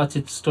first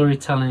started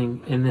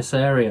storytelling in this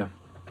area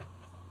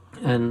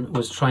and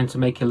was trying to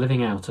make a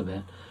living out of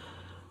it.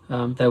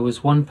 There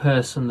was one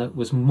person that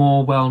was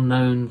more well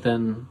known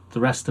than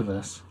the rest of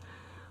us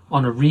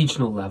on a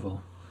regional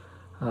level,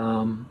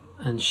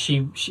 and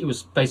she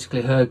was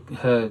basically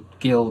her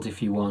guild,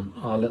 if you want,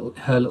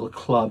 her little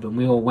club, and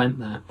we all went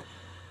there.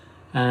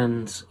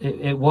 And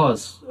it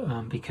was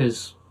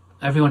because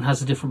everyone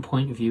has a different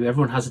point of view,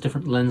 everyone has a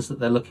different lens that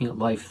they're looking at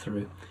life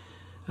through.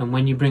 And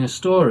when you bring a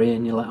story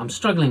and you're like, I'm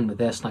struggling with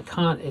this and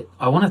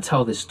I want to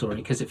tell this story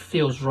because it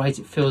feels right,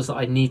 it feels that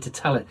I need to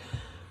tell it,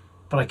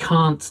 but I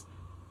can't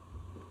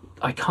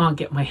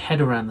get my head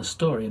around the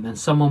story. And then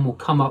someone will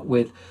come up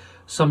with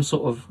some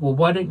sort of, well,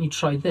 why don't you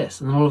try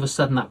this? And then all of a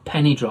sudden that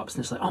penny drops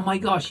and it's like, oh my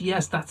gosh,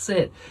 yes, that's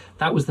it.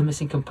 That was the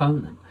missing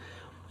component.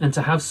 and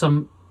to have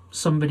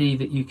somebody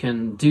that you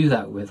can do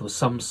that with, or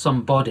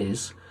some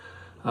bodies,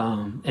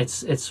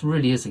 it's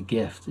really is a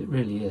gift. It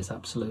really is,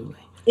 absolutely.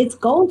 It's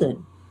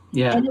golden.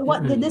 Yeah.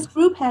 And this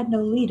group had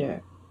no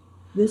leader.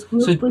 This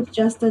group was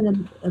just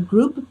a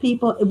group of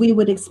people. We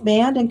would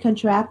expand and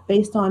contract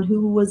based on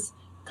who was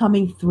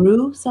coming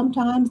through.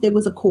 Sometimes there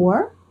was a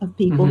core of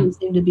people who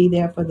seemed to be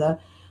there for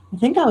I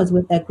think I was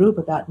with that group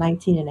about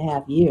 19 and a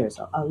half years,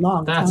 a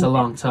long time. That's a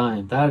long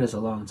time. That is a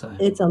long time.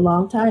 It's a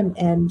long time.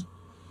 And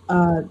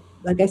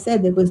like I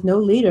said, there was no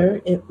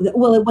leader. It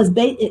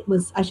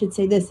was, I should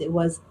say this, it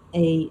was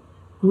a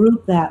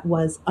group that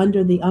was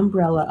under the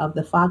umbrella of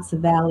the Fox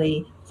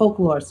Valley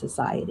Folklore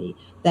Society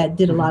that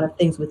did a lot of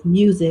things with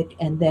music,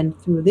 and then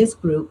through this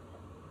group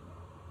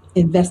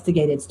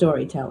investigated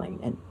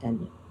storytelling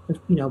and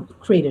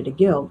created a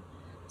guild.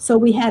 So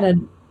we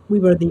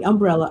were the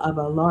umbrella of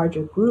a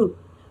larger group,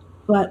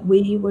 but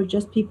we were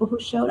just people who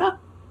showed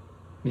up.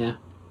 Yeah.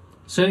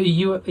 So are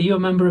you a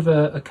member of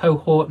a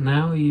cohort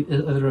now?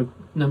 Are there a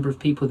number of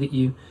people that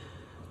you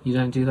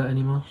don't do that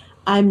anymore?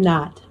 I'm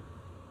not.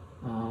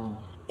 Oh.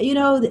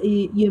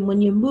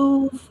 When you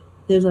move,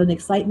 there's an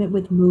excitement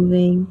with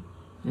moving.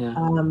 Yeah.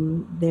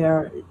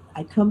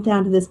 I come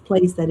down to this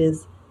place that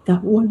is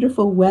got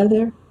wonderful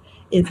weather.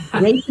 It's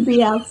great to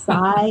be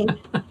outside.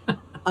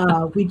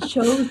 We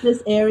chose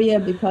this area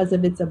because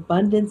of its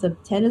abundance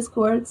of tennis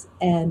courts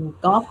and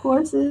golf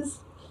courses.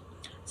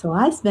 So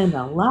I spend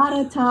a lot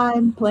of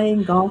time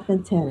playing golf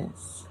and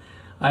tennis.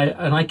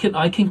 I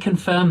can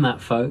confirm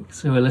that,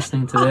 folks who are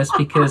listening to this,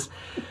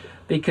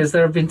 because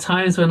there have been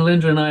times when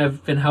Linda and I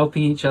have been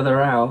helping each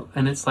other out,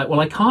 and it's like, well,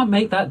 I can't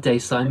make that day,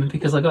 Simon,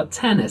 because I got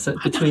tennis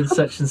between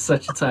such and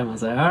such a time. I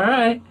was like, all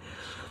right.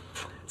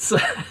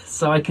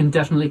 So I can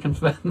definitely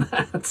confirm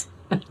that.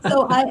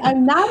 So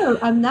I'm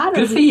not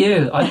good for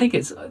you. I think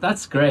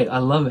that's great. I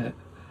love it.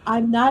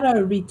 I'm not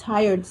a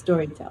retired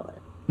storyteller.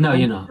 No,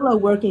 you're not. I'm still a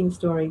working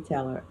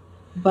storyteller,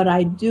 but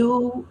I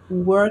do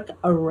work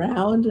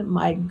around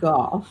my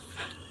golf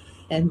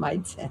and my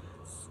tennis.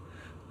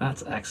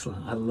 That's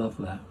excellent. I love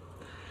that.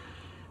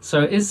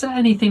 So is there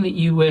anything that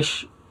you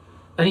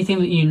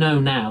know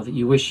now that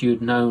you wish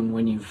you'd known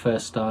when you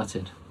first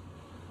started?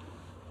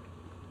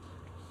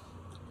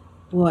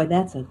 Boy,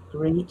 that's a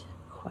great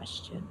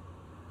question.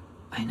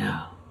 I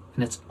know.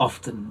 And it's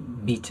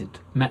often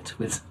met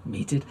with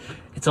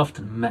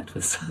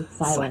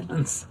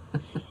silence.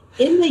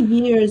 In the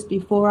years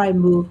before I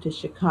moved to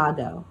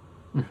Chicago,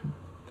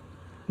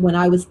 when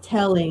I was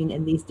telling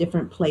in these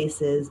different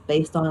places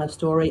based on a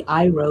story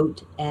I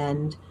wrote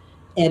and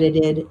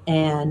edited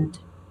and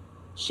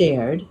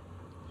shared,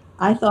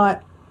 I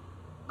thought,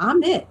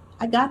 I'm it.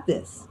 I got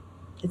this.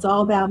 It's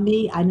all about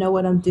me. I know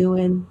what I'm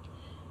doing.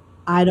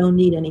 I don't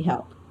need any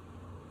help.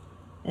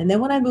 And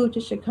then when I moved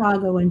to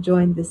Chicago and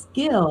joined this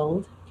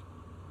guild,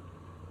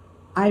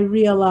 I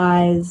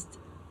realized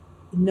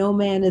no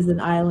man is an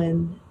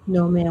island,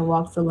 no man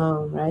walks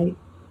alone, right?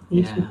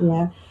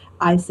 Yeah.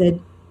 I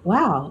said,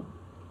 wow,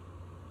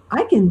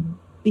 I can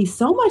be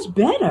so much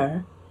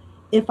better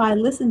if I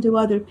listen to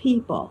other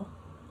people.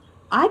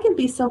 I can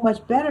be so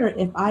much better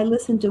if I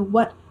listen to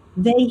what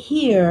they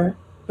hear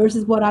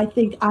versus what I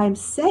think I'm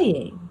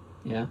saying.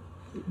 Yeah.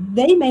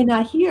 They may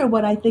not hear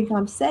what I think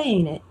I'm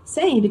saying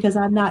because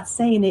I'm not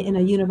saying it in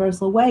a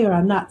universal way, or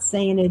I'm not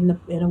saying it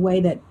in a way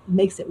that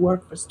makes it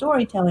work for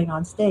storytelling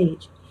on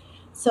stage.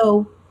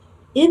 So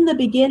in the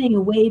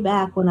beginning, way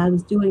back when I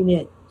was doing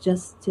it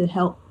just to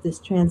help this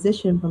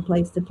transition from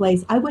place to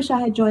place, I wish I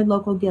had joined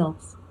local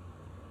guilds.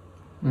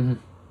 Mm-hmm.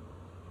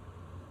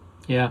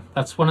 Yeah,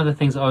 that's one of the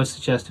things I always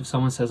suggest if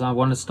someone says, I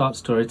want to start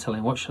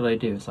storytelling, what should I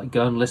do? It's like,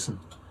 go and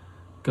listen.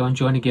 Go and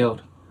join a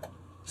guild.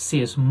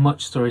 See as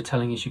much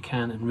storytelling as you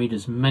can and read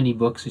as many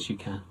books as you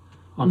can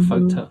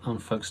on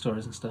folk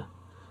stories and stuff.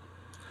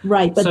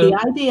 Right, but the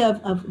idea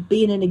of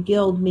being in a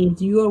guild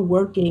means you're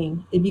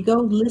working. If you go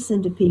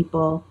listen to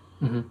people,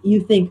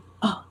 you think,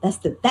 oh, that's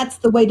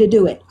the way to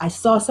do it. I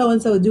saw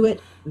so-and-so do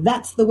it.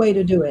 That's the way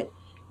to do it.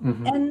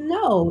 And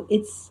no,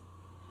 it's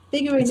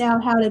figuring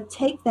out how to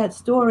take that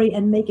story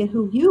and make it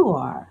who you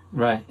are.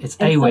 Right, it's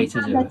a way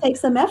to do it. That takes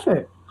some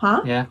effort,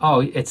 huh? Yeah,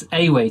 it's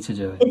a way to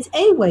do it. It's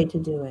a way to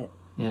do it.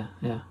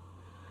 Yeah.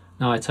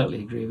 No, I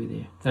totally agree with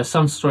you. There's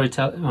some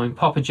storyteller. I mean,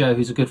 Papa Joe,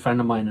 who's a good friend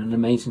of mine, an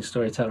amazing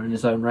storyteller in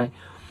his own right.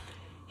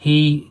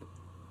 When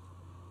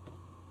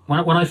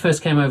I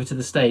first came over to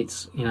the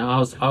States, I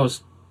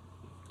was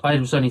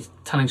only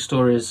telling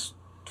stories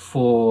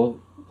for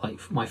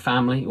like my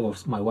family or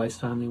my wife's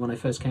family when I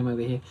first came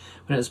over here.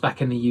 When it was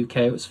back in the UK,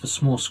 it was for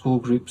small school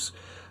groups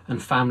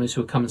and families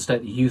who would come and stay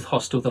at the youth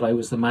hostel that I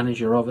was the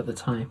manager of at the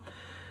time.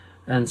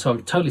 And so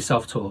I'm totally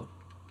self-taught.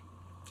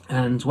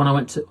 And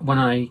when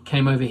I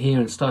came over here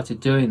and started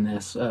doing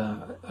this,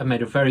 I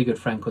made a very good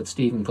friend called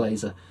Stephen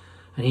Glazer,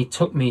 and he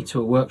took me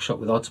to a workshop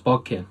with Odds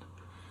Bodkin,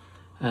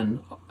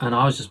 and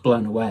I was just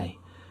blown away.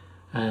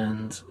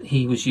 And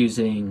he was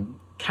using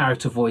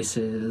character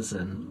voices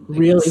and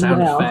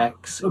sound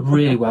effects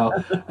really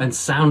well, and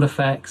sound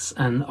effects,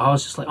 and I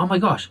was just like, oh my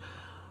gosh,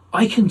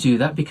 I can do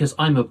that because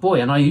I'm a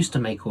boy, and I used to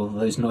make all of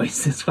those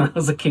noises when I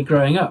was a kid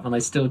growing up, and I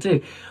still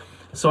do.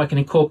 So I can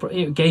incorporate.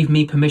 It gave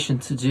me permission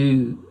to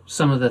do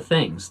some of the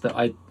things that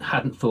I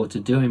hadn't thought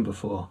of doing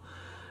before,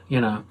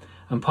 you know.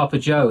 And Papa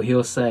Joe,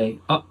 he'll say,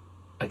 "Oh,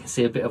 I can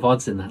see a bit of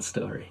odds in that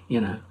story," you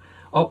know.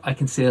 "Oh, I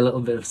can see a little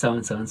bit of so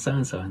and so and so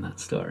and so in that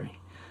story,"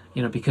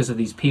 you know, because of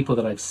these people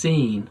that I've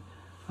seen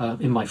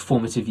in my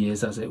formative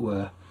years, as it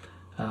were,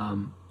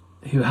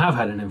 who have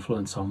had an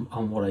influence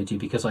on what I do,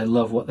 because I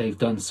love what they've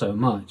done so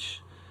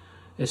much.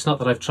 It's not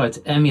that I've tried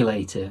to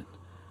emulate it,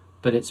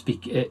 but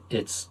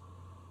it's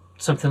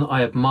something that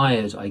I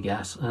admired, I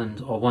guess,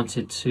 and I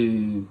wanted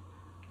to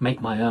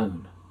make my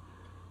own.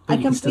 But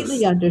I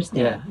completely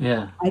understand.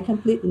 Yeah. I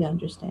completely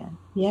understand.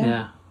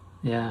 Yeah.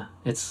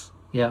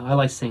 I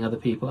like seeing other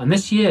people. And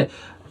this year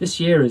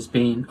has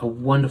been a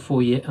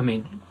wonderful year. I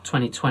mean,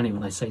 2020,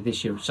 when I say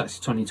this year, it's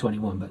actually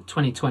 2021, but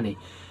 2020,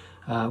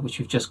 which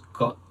we've just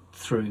got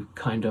through,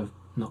 kind of,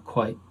 not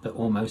quite, but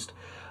almost.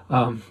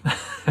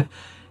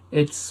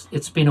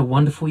 It's been a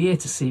wonderful year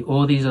to see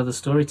all these other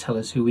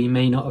storytellers who we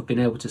may not have been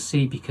able to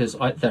see because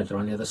they're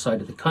on the other side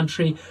of the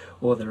country,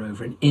 or they're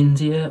over in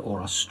India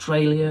or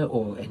Australia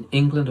or in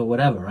England or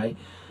whatever, right?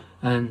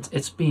 And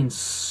it's been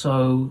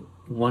so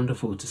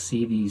wonderful to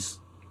see these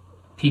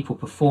people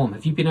perform.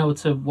 Have you been able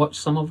to watch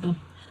some of them?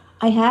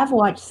 I have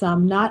watched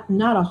some, not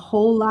a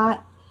whole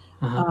lot,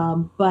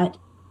 but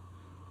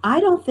I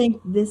don't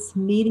think this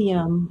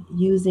medium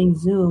using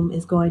Zoom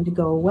is going to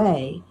go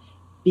away,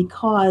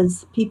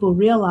 because people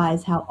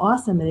realize how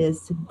awesome it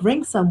is to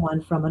bring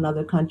someone from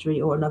another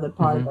country or another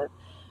part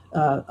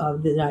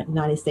of the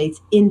United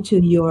States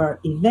into your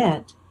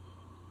event,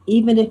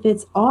 even if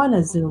it's on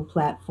a Zoom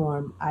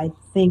platform. I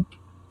think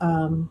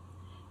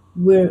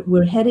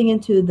we're heading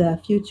into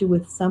the future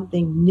with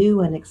something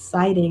new and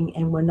exciting,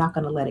 and we're not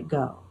going to let it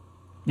go.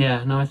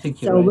 Yeah, no, I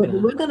think you're so right.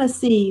 we're going to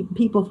see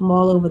people from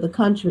all over the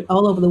country,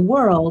 all over the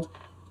world,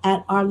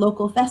 at our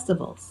local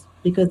festivals,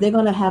 because they're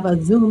going to have a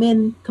Zoom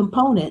in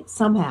component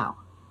somehow.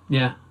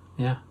 Yeah.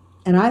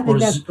 And I think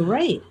that's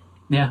great.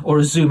 Yeah, or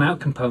a Zoom out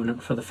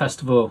component for the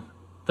festival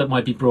that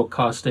might be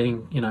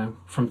broadcasting, you know,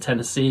 from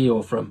Tennessee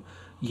or from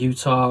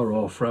Utah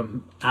or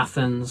from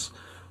Athens,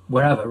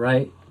 wherever,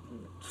 right?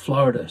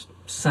 Florida,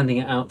 sending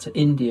it out to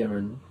India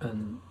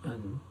and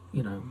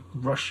you know,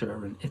 Russia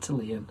and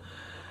Italy and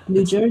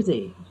New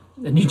Jersey.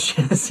 New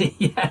Jersey,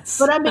 yes.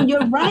 But I mean,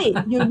 you're right.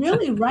 You're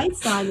really right,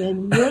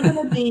 Simon.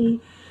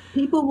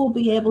 People will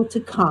be able to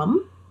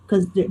come,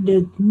 because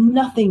there's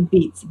nothing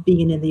beats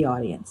being in the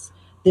audience.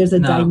 There's a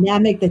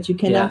dynamic that you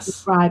cannot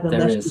describe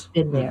unless you've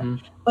been there.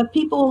 Mm-hmm. But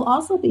people will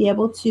also be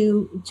able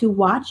to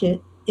watch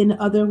it in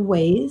other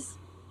ways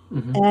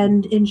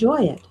and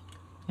enjoy it.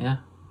 Yeah.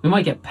 We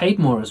might get paid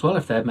more as well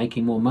if they're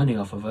making more money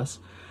off of us.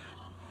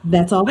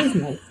 That's always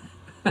nice.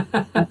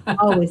 That's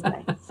always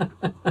nice.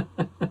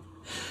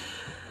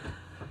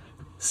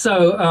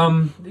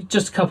 So,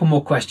 just a couple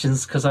more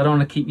questions, because I don't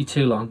want to keep you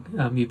too long.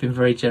 You've been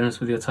very generous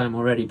with your time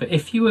already. But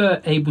if you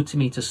were able to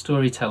meet a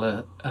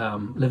storyteller,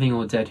 living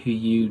or dead, who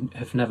you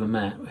have never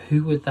met,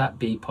 who would that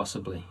be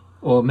possibly?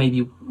 Or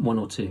maybe one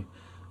or two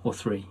or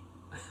three?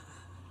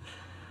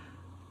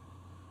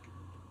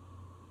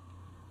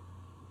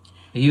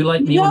 Are you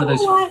like me, one of those?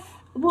 What?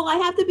 Well, I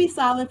have to be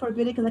silent for a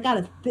minute because I got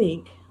to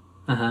think.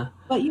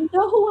 But you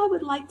know who I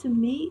would like to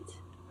meet?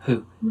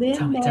 Who?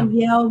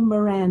 Lin-Manuel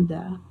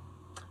Miranda,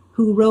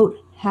 who wrote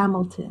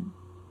Hamilton.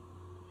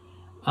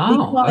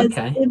 Oh, because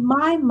okay. In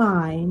my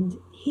mind,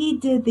 he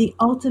did the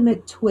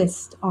ultimate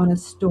twist on a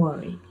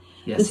story.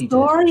 Yes, the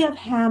story of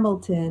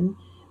Hamilton,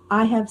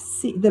 I have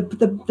seen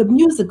the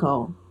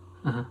musical.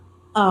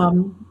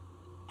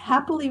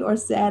 Happily or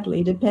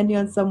sadly, depending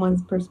on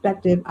someone's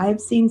perspective, I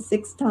have seen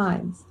 6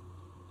 times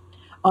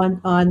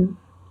on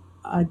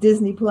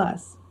Disney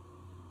Plus.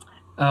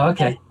 Oh,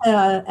 okay.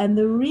 And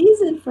the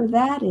reason for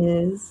that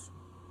is,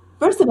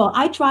 first of all,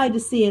 I tried to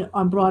see it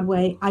on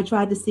Broadway. I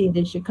tried to see it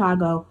in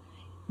Chicago.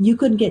 You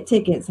couldn't get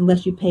tickets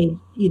unless you paid,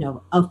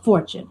 a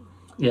fortune.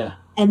 Yeah.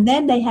 And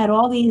then they had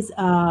all these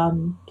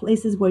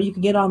places where you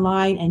could get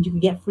online and you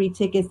could get free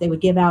tickets. They would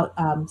give out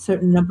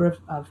certain number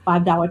of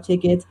 $5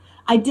 tickets.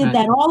 I did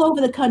that all over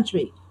the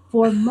country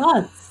for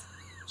months.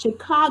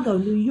 Chicago,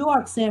 New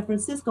York, San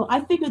Francisco.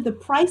 I figured the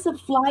price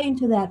of flying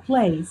to that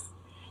place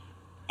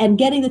and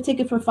getting the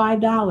ticket for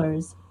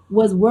 $5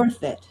 was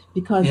worth it,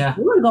 because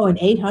we were going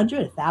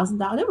 $800,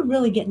 $1,000. They were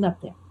really getting up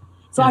there.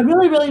 So I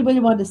really, really, really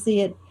wanted to see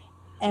it.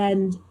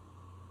 And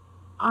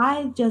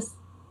I just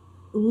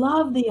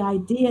love the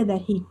idea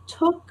that he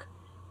took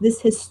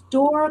this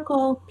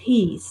historical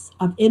piece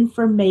of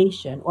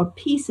information, or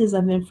pieces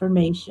of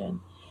information,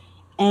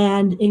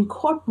 and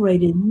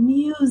incorporated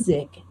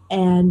music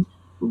and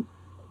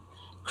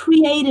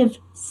creative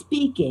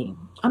speaking.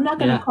 I'm not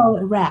going to call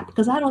it rap,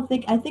 because I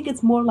think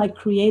it's more like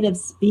creative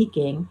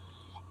speaking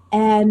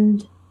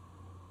and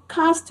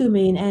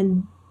costuming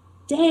and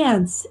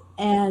dance,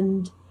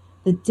 and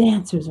the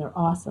dancers are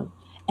awesome.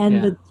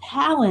 And the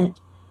talent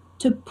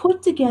to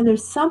put together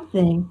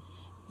something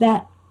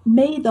that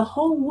made the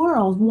whole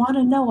world want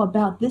to know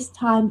about this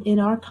time in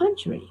our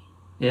country.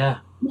 Yeah,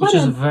 What which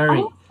is an a very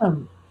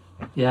awesome,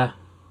 yeah.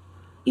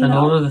 you And a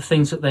know, lot of the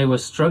things that they were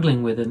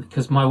struggling with,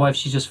 because my wife,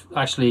 she just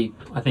actually,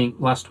 I think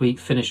last week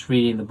finished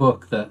reading the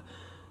book that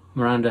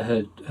Miranda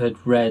had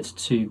read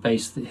to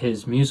base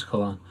his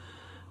musical on,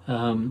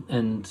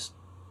 and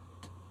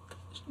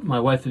my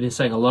wife had been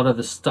saying a lot of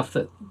the stuff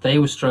that they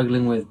were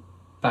struggling with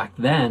back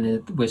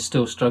then, we're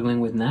still struggling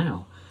with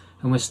now,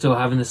 and we're still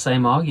having the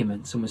same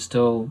arguments, and we're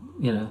still,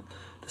 the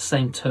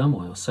same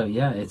turmoil. So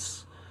yeah,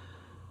 it's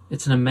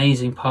an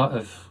amazing part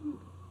of,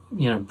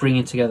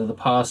 bringing together the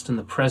past and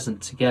the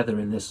present together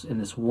in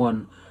this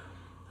one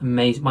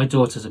amazing. My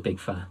daughter's a big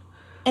fan.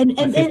 and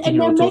they're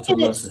 15-year-old daughter making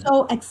it loves it.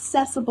 so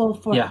accessible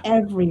for Yeah.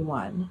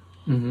 everyone.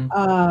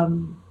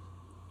 Mm-hmm.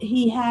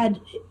 He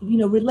had,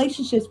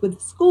 relationships with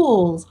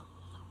schools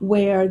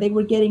where they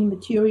were getting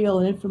material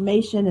and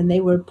information, and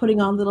they were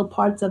putting on little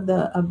parts of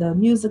the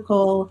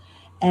musical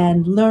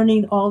and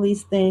learning all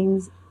these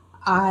things.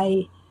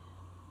 He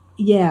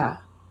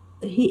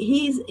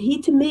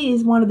to me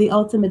is one of the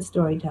ultimate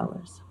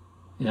storytellers.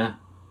 Yeah,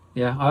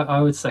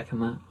 I would second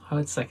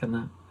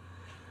that.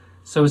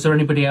 So is there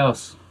anybody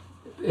else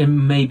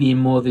maybe in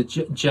more the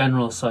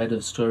general side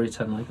of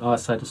storytelling, like our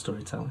side of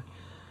storytelling?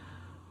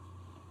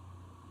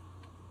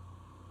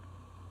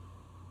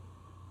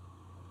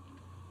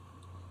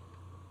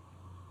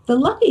 The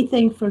lucky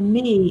thing for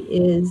me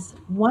is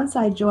once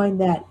I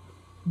joined that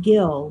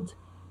guild,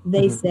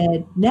 they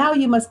said, now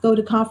you must go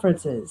to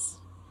conferences.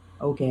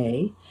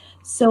 Okay.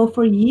 So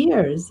for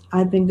years,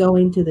 I've been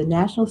going to the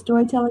National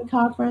Storytelling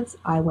Conference.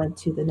 I went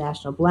to the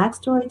National Black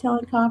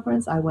Storytelling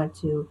Conference. I went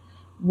to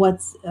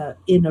what's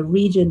in a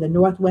region, the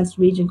Northwest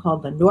region,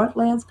 called the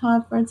Northlands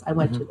Conference. I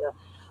went to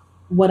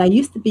what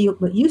used to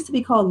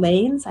be called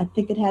Lanes. I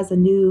think it has a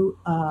new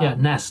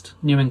NEST,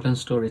 New England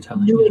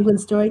Storytelling. England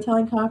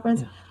Storytelling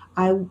Conference.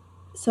 Yeah.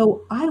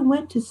 So I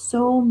went to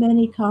so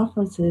many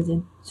conferences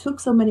and took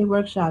so many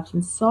workshops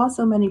and saw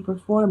so many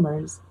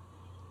performers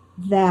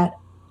that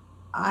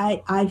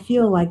I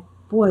feel like,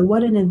 boy,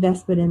 what an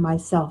investment in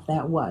myself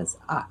that was.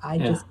 I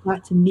just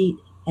got to meet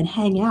and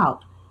hang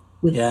out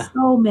with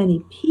so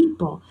many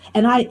people.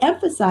 And I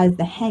emphasize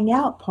the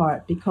hangout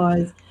part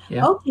because,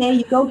 okay,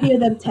 you go hear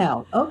them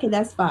tell. Okay,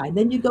 that's fine.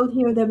 Then you go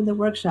hear them in the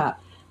workshop.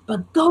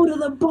 But go to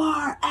the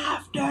bar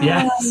after.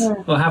 Yes,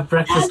 we'll have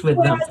breakfast with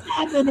them. That's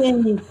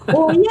happening.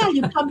 Or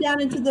you come down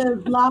into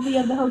the lobby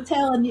of the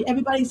hotel and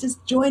everybody's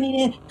just joining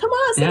in. Come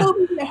on, sit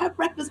over here, have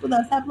breakfast with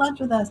us, have lunch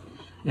with us.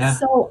 Yeah.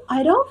 So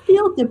I don't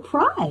feel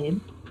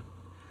deprived.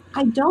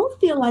 I don't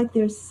feel like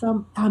there's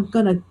I'm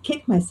going to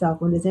kick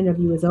myself when this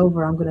interview is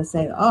over. I'm going to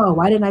say, oh,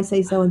 why didn't I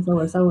say so-and-so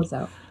or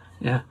so-and-so?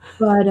 Yeah.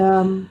 But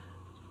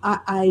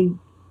I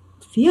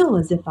feel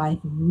as if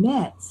I've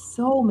met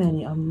so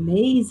many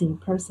amazing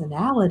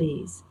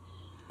personalities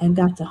and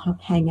got to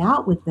hang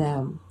out with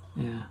them.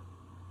 Yeah.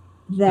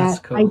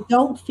 That cool. I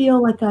don't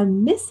feel like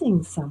I'm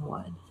missing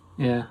someone.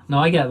 Yeah. No,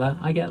 I get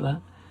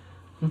that.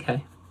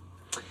 Okay.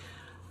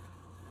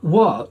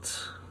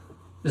 What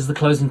is the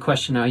closing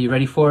question now? Are you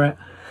ready for it?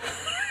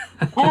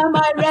 Am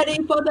I ready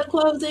for the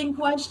closing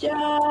question?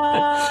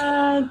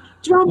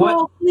 Drum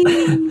roll,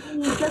 please.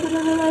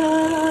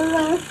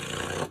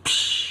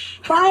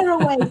 Fire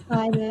away,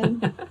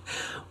 Simon.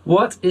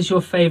 What is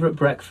your favorite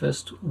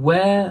breakfast?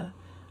 Where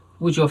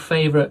would your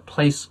favorite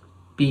place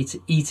be to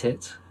eat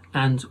it,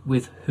 and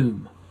with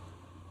whom?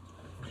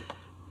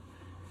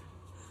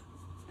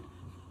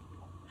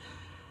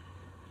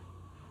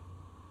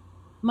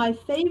 My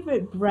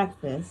favorite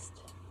breakfast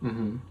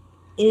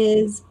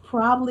is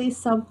probably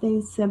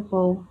something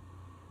simple.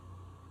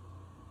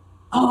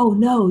 Oh,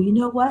 no, you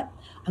know what?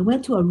 I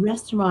went to a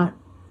restaurant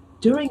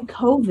during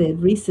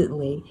COVID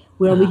recently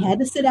where we had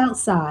to sit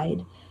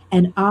outside,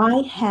 and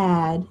I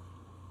had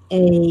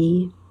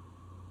an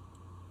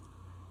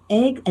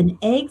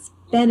eggs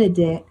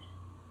Benedict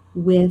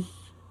with,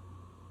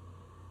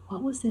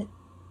 what was it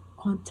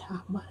on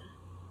top?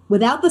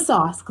 Without the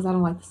sauce, because I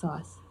don't like the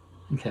sauce.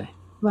 Okay.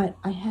 But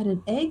I had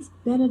an eggs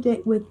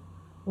Benedict with,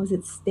 was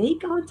it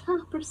steak on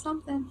top or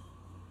something?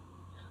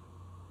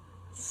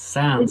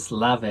 Sounds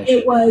lavish.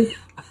 It was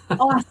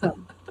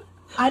awesome.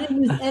 I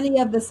didn't use any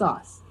of the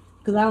sauce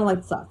because I don't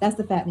like the sauce. That's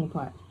the fattening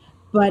part.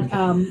 But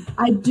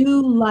I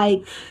do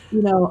like,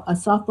 a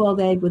soft-boiled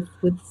egg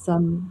with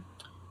some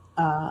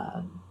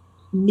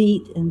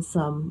meat and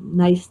some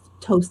nice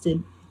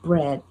toasted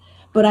bread.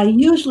 But I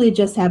usually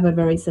just have a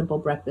very simple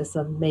breakfast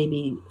of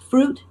maybe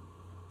fruit,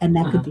 and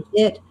that could be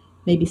it.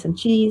 Maybe some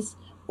cheese,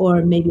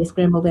 or maybe a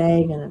scrambled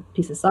egg and a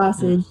piece of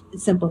sausage,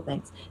 simple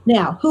things.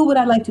 Now, who would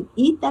I like to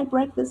eat that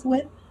breakfast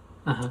with?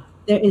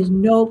 There is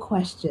no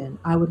question.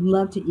 I would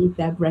love to eat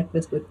that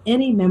breakfast with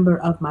any member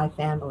of my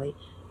family,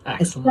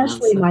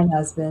 especially my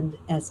husband,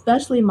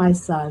 especially my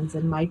sons,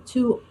 and my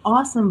two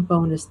awesome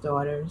bonus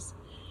daughters,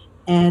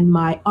 and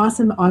my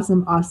awesome,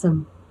 awesome,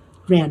 awesome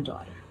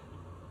granddaughter.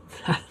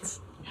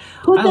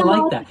 Put them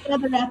all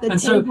together at the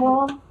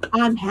table.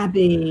 I'm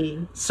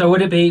happy. So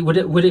would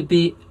it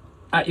be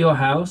at your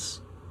house,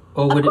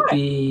 Or would it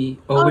be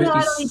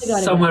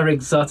somewhere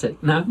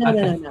exotic? No?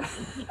 No.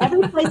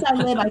 Every place I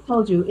live, I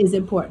told you, is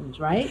important,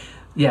 right?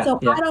 Yeah. So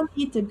I don't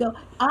need to go.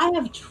 I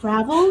have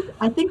traveled.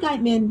 I think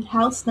I'm in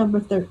house number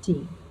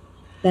 13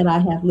 that I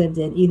have lived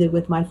in, either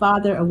with my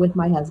father or with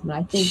my husband.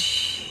 I think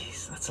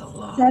Jeez, that's a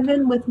lot.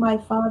 7 with my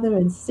father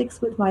and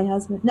 6 with my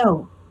husband.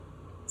 No,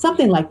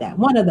 something like that.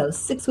 One of those,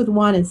 6 with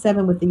one and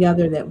 7 with the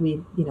other that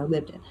we,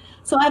 lived in.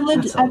 So I've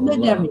lived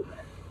everywhere.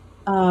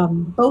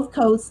 Both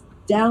coasts,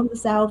 down the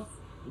south,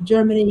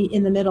 Germany,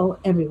 in the middle,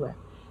 everywhere.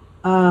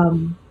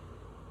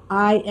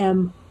 I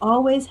am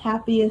always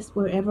happiest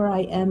wherever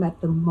I am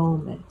at the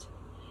moment,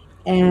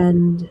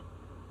 and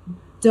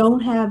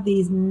don't have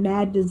these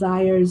mad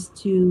desires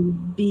to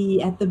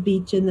be at the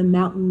beach in the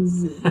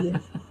mountains.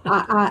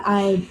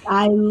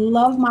 I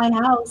love my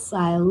house.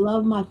 I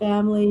love my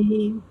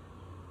family.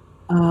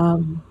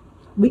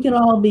 We can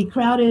all be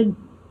crowded.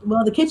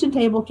 Well, the kitchen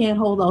table can't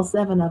hold all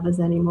 7 of us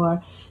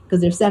anymore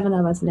because there's 7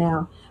 of us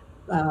now.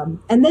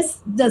 And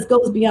this just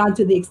goes beyond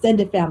to the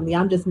extended family.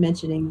 I'm just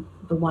mentioning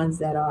the ones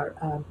that are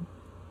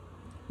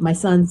my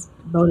son's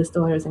bonus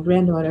daughters and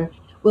granddaughter.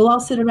 We'll all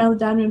sit around the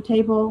dining room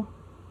table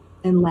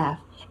and laugh.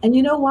 And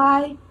you know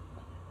why?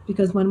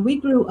 Because when we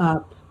grew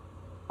up,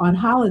 on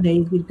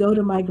holidays, we'd go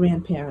to my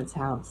grandparents'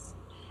 house,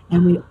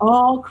 and we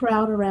all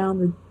crowd around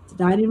the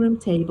dining room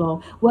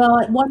table. Well,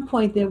 at one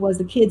point there was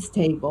a kids'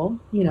 table,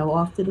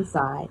 off to the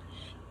side.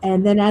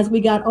 And then as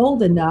we got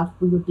old enough,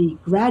 we would be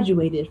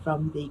graduated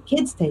from the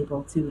kids'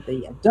 table to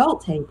the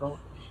adult table.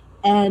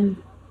 And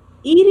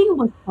eating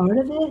was part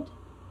of it,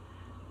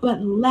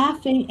 but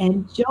laughing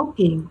and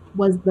joking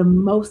was the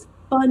most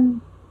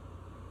fun.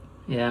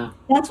 Yeah.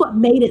 That's what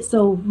made it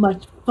so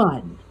much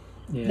fun.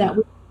 Yeah. That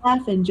we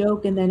laugh and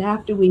joke, and then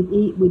after we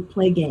eat, we'd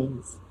play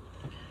games.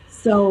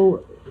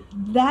 So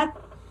that's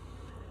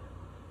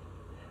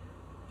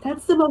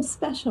the most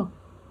special.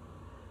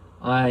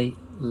 I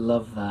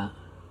love that.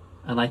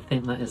 And I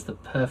think that is the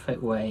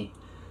perfect way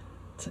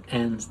to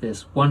end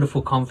this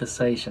wonderful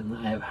conversation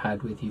that I have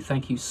had with you.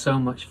 Thank you so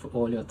much for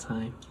all your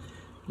time,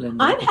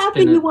 Linda. I'm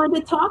happy you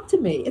wanted to talk to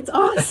me. It's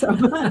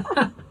awesome.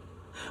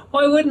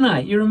 Why wouldn't I?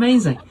 You're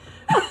amazing.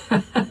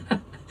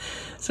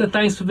 So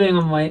thanks for being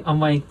on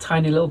my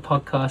tiny little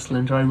podcast,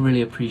 Linda. I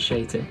really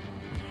appreciate it.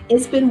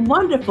 It's been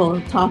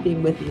wonderful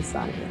talking with you,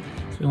 Simon.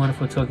 It's been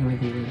wonderful talking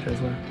with you, Linda,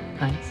 as well.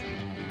 Thanks.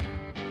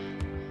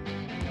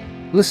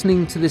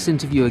 Listening to this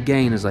interview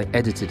again as I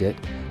edited it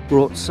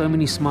brought so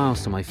many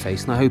smiles to my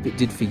face, and I hope it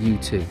did for you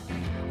too.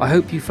 I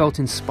hope you felt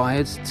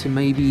inspired to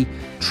maybe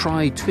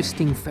try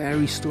twisting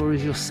fairy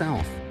stories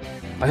yourself.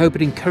 I hope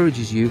it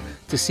encourages you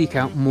to seek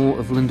out more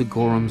of Linda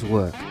Gorham's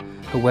work.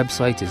 Her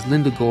website is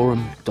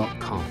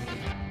lindagorham.com.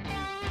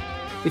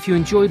 If you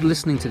enjoyed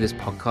listening to this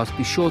podcast,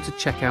 be sure to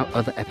check out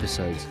other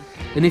episodes.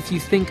 And if you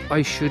think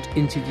I should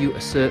interview a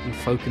certain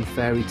folk and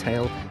fairy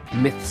tale,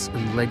 myths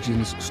and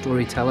legends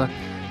storyteller,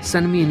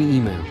 send me an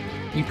email.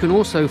 You can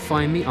also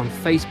find me on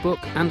Facebook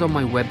and on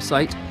my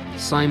website,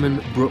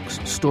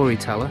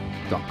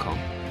 simonbrooksstoryteller.com,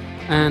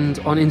 and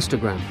on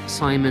Instagram,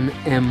 Simon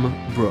M.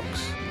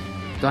 Brooks.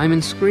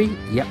 Diamond Scree?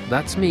 Yep,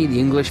 that's me, the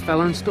English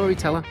fella and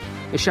storyteller.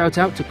 A shout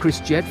out to Chris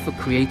Jedd for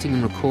creating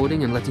and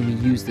recording and letting me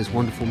use this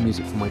wonderful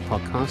music for my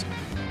podcast.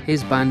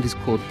 His band is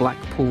called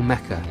Blackpool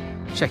Mecca.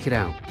 Check it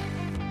out.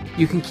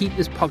 You can keep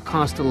this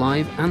podcast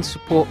alive and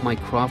support my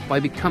craft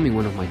by becoming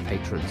one of my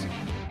patrons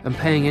and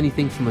paying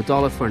anything from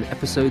 $1 for an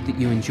episode that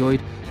you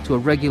enjoyed to a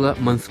regular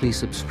monthly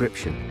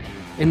subscription.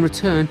 In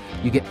return,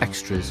 you get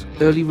extras,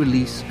 early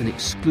release and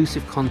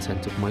exclusive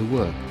content of my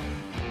work.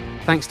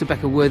 Thanks to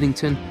Becca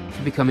Worthington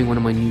for becoming one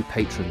of my new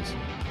patrons.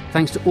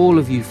 Thanks to all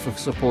of you for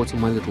supporting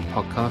my little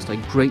podcast. I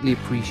greatly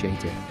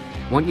appreciate it.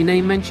 Want your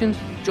name mentioned?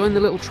 Join the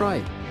little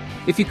tribe.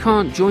 If you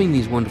can't join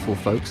these wonderful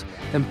folks,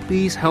 then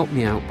please help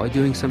me out by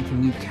doing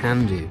something you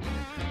can do.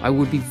 I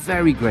would be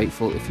very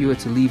grateful if you were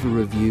to leave a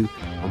review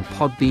on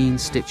Podbean,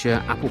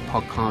 Stitcher, Apple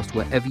Podcast,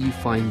 wherever you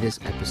find this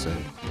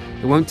episode.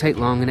 It won't take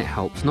long and it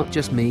helps not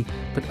just me,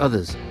 but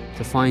others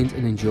to find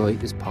and enjoy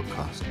this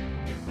podcast.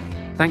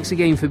 Thanks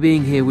again for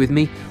being here with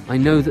me. I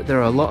know that there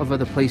are a lot of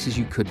other places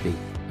you could be,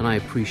 and I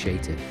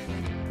appreciate it.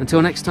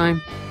 Until next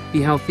time,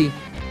 be healthy,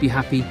 be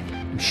happy,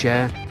 and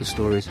share the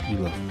stories you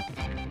love.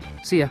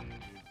 See ya.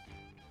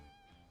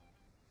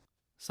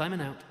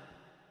 Simon out.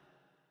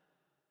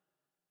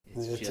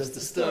 It's just a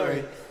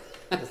story.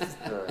 Just a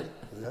story.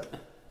 Yep.